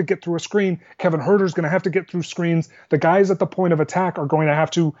going to have to get through a screen. Kevin Huerter's going to have to get through screens. The guys at the point of attack are going to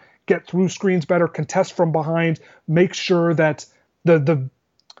have to get through screens better, contest from behind, make sure that the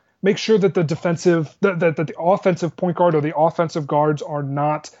offensive point guard or the offensive guards are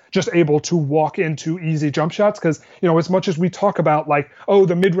not just able to walk into easy jump shots. Because, as much as we talk about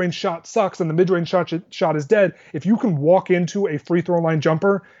the mid-range shot sucks and the mid-range shot is dead, if you can walk into a free throw line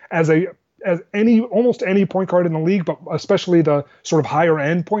jumper as almost any point guard in the league, but especially the sort of higher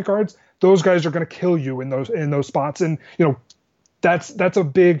end point guards, those guys are going to kill you in those spots. And,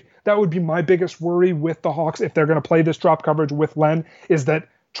 that would be my biggest worry with the Hawks if they're going to play this drop coverage with Len, is that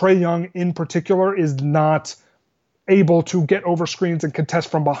Trae Young in particular is not able to get over screens and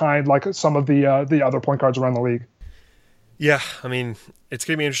contest from behind like some of the other point guards around the league. Yeah, I mean, it's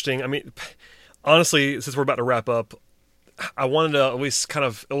going to be interesting. I mean, honestly, since we're about to wrap up, I wanted to at least kind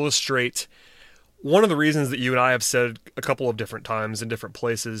of illustrate one of the reasons that you and I have said a couple of different times in different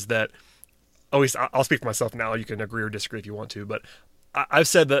places that, at least I'll speak for myself now, you can agree or disagree if you want to, but I've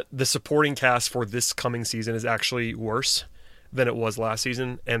said that the supporting cast for this coming season is actually worse than it was last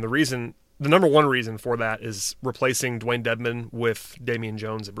season. And the number one reason for that is replacing Dwayne Dedmon with Damian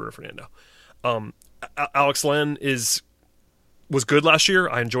Jones and Bruno Fernando. Alex Len was good last year.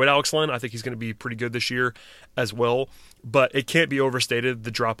 I enjoyed Alex Len. I think he's going to be pretty good this year as well. But it can't be overstated,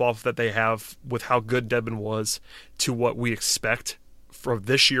 the drop-off that they have with how good Dedmon was to what we expect for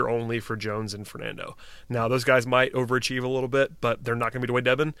this year only for Jones and Fernando. Now, those guys might overachieve a little bit, but they're not going to be Dwayne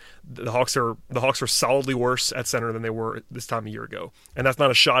Dedmon. The Hawks are solidly worse at center than they were this time a year ago. And that's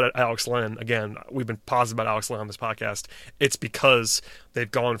not a shot at Alex Len. Again, we've been positive about Alex Len on this podcast. It's because they've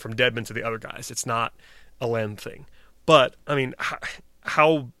gone from Dedmon to the other guys. It's not a Len thing. But, I mean,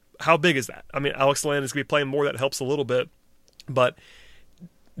 how big is that? I mean, Alex Len is going to be playing more. That helps a little bit. But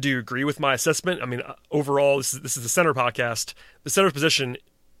do you agree with my assessment? I mean, overall, this is the center podcast. The center position,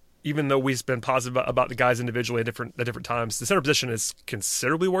 even though we've been positive about the guys individually at different times, the center position is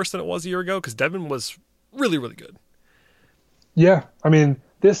considerably worse than it was a year ago because Dedmon was really, really good. Yeah, I mean,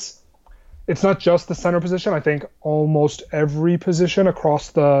 it's not just the center position. I think almost every position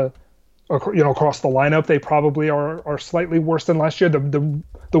across the lineup, they probably are slightly worse than last year.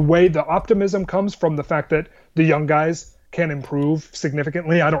 The way the optimism comes from the fact that the young guys can improve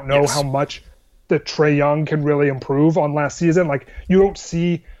significantly. I don't know how much that Trae Young can really improve on last season. Like, you don't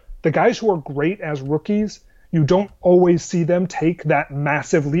see the guys who are great as rookies, you don't always see them take that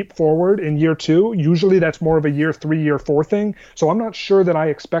massive leap forward in year two. Usually that's more of a year 3, year 4 thing. So I'm not sure that I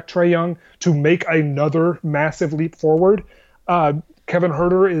expect Trae Young to make another massive leap forward. Kevin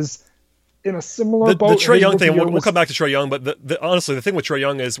Huerter is in a similar boat. The Trae Young thing, we'll come back to Trae Young, but honestly, the thing with Trae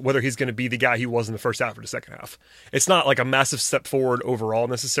Young is whether he's going to be the guy he was in the first half or the second half. It's not like a massive step forward overall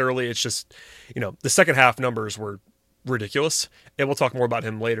necessarily. It's just, the second half numbers were ridiculous, and we'll talk more about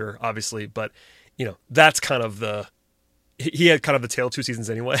him later, obviously, but, that's kind of he had kind of the tail 2 seasons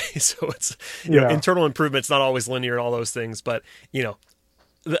anyway, so it's, internal improvement's not always linear and all those things, but,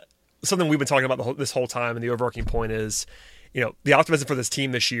 something we've been talking about this whole time, and the overarching point is, the optimism for this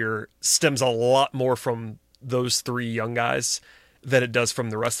team this year stems a lot more from those 3 young guys than it does from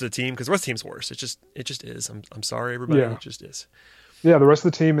the rest of the team, because the rest of the team's worse. It just is. I'm sorry, everybody. Yeah. It just is. Yeah, the rest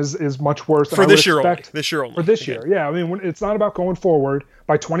of the team is much worse. For this year only. This year only. For this year, yeah. I mean, it's not about going forward.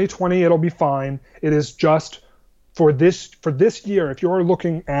 By 2020, it'll be fine. It is just for this year. If you're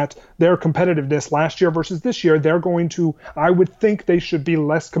looking at their competitiveness last year versus this year, they're going to, I would think they should be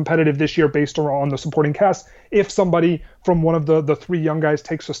less competitive this year based on the supporting cast. If somebody from one of the 3 young guys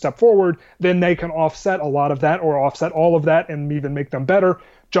takes a step forward, then they can offset a lot of that or offset all of that and even make them better.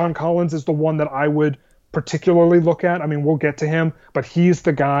 John Collins is the one that I would particularly look at. I mean, we'll get to him, but he's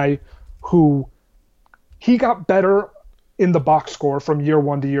the guy who he got better in the box score from year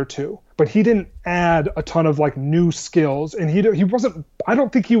 1 to year 2, but he didn't add a ton of like new skills, and he wasn't, I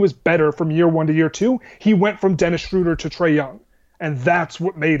don't think he was better from year 1 to year 2. He went from Dennis Schroeder to Trae Young, and that's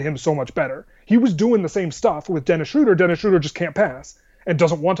what made him so much better. He was doing the same stuff with Dennis Schroeder. Dennis Schroeder just can't pass and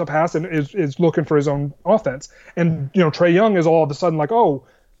doesn't want to pass and is looking for his own offense. And, Trae Young is all of a sudden like, oh,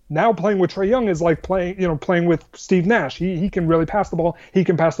 now playing with Trae Young is like playing with Steve Nash. He can really pass the ball. He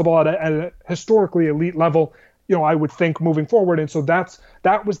can pass the ball at a historically elite level, I would think moving forward. And so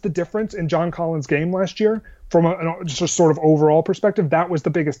that was the difference in John Collins' game last year from just a sort of overall perspective. That was the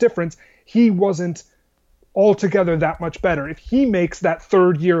biggest difference. He wasn't altogether that much better. If he makes that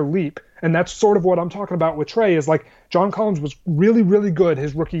 3rd year leap, and that's sort of what I'm talking about with Trae, is like John Collins was really, really good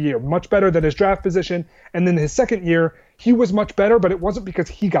his rookie year, much better than his draft position. And then his second year, he was much better, but it wasn't because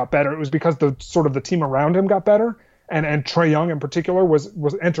he got better. It was because the team around him got better. And Trae Young in particular was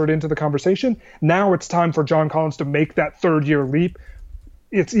entered into the conversation. Now it's time for John Collins to make that 3rd year leap.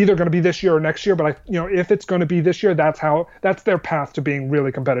 It's either going to be this year or next year, but if it's going to be this year, that's their path to being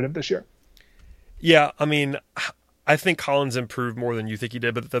really competitive this year. Yeah, I mean, I think Collins improved more than you think he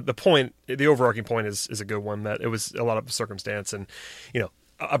did, but the overarching point is a good one, that it was a lot of circumstance. And,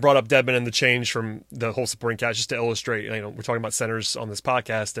 I brought up Dedmon and the change from the whole supporting cast just to illustrate, we're talking about centers on this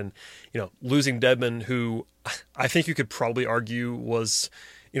podcast, and, losing Dedmon, who I think you could probably argue was,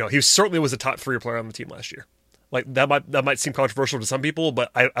 he certainly was a top 3 player on the team last year. Like that might seem controversial to some people, but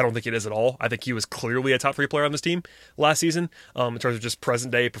I don't think it is at all. I think he was clearly a top 3 player on this team last season. In terms of just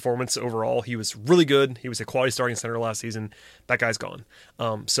present day performance overall, he was really good. He was a quality starting center last season. That guy's gone.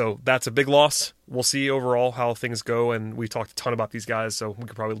 So that's a big loss. We'll see overall how things go, and we talked a ton about these guys, so we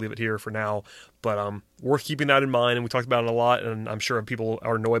could probably leave it here for now. But worth keeping that in mind, and we talked about it a lot, and I'm sure people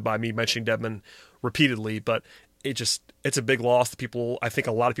are annoyed by me mentioning Dedmon repeatedly, but it's a big loss that I think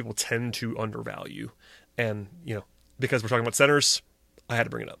a lot of people tend to undervalue. And, because we're talking about centers, I had to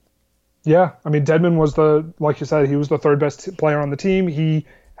bring it up. Yeah. I mean, Dedmon was like you said, he was the 3rd best player on the team.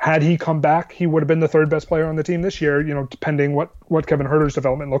 Had he come back, he would have been the 3rd best player on the team this year, depending what Kevin Huerter's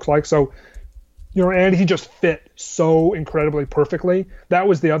development looks like. So, and he just fit so incredibly perfectly. That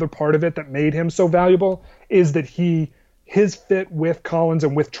was the other part of it that made him so valuable, is that his fit with Collins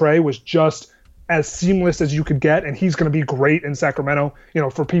and with Trae was just as seamless as you could get, and he's going to be great in Sacramento.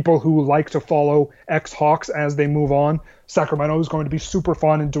 For people who like to follow ex-Hawks as they move on, Sacramento is going to be super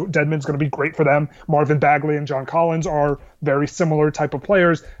fun, and Dedmon's going to be great for them. Marvin Bagley and John Collins are very similar type of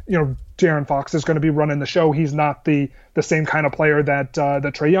players. De'Aaron Fox is going to be running the show. He's not the same kind of player that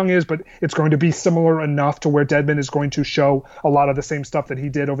Trae Young is, but it's going to be similar enough to where Dedmon is going to show a lot of the same stuff that he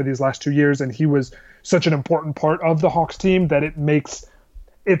did over these last 2 years, and he was such an important part of the Hawks team that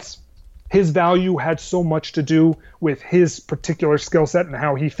his value had so much to do with his particular skill set and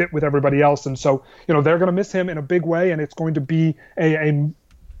how he fit with everybody else. And so, they're going to miss him in a big way, and it's going to be a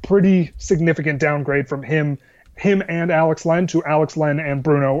pretty significant downgrade from him and Alex Len to Alex Len and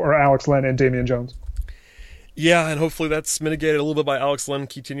Bruno, or Alex Len and Damian Jones. Yeah, and hopefully that's mitigated a little bit by Alex Len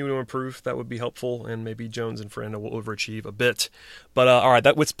continuing to improve. That would be helpful, and maybe Jones and Ferrando will overachieve a bit. But all right,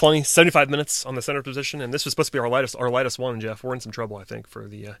 that was plenty. 75 minutes on the center position, and this was supposed to be our lightest one, Jeff. We're in some trouble, I think, for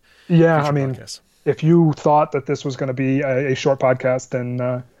the podcast. If you thought that this was going to be a short podcast,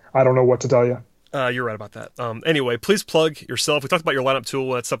 then I don't know what to tell you. You're right about that. Anyway, please plug yourself. We talked about your lineup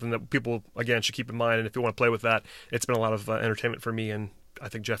tool. That's something that people, again, should keep in mind, and if you want to play with that, it's been a lot of entertainment for me, and I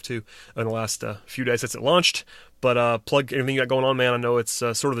think Jeff too, in the last few days since it launched. But plug anything you got going on, man. I know it's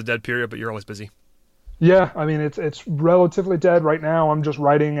sort of the dead period, but you're always busy. Yeah, I mean it's relatively dead right now. I'm just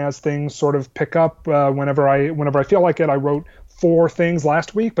writing as things sort of pick up whenever I feel like it. I wrote 4 things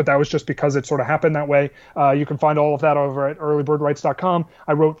last week, but that was just because it sort of happened that way. You can find all of that over at earlybirdwrites.com.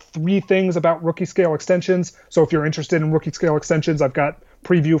 I wrote 3 things about rookie scale extensions. So if you're interested in rookie scale extensions, I've got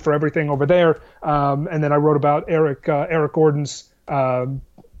preview for everything over there. And then I wrote about Eric Gordon's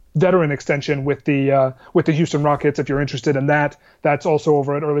veteran extension with the Houston Rockets. If you're interested in that, that's also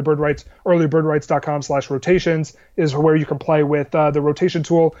over at Early Bird Rights. Earlybirdrights.com/rotations is where you can play with the rotation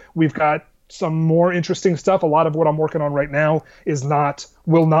tool. We've got some more interesting stuff. A lot of what I'm working on right now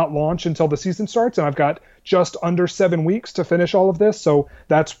will not launch until the season starts, and I've got just under 7 weeks to finish all of this. So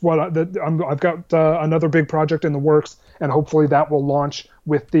that's what I've got another big project in the works, and hopefully that will launch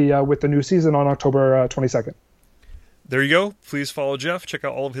with the new season on October 22nd. There you go. Please follow Jeff. Check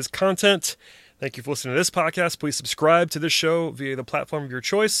out all of his content. Thank you for listening to this podcast. Please subscribe to this show via the platform of your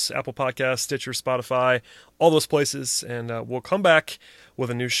choice, Apple Podcasts, Stitcher, Spotify, all those places. And we'll come back with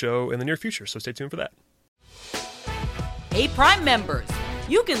a new show in the near future. So stay tuned for that. Hey, Prime members,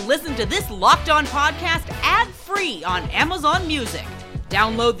 you can listen to this Locked On podcast ad-free on Amazon Music.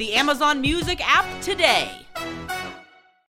 Download the Amazon Music app today.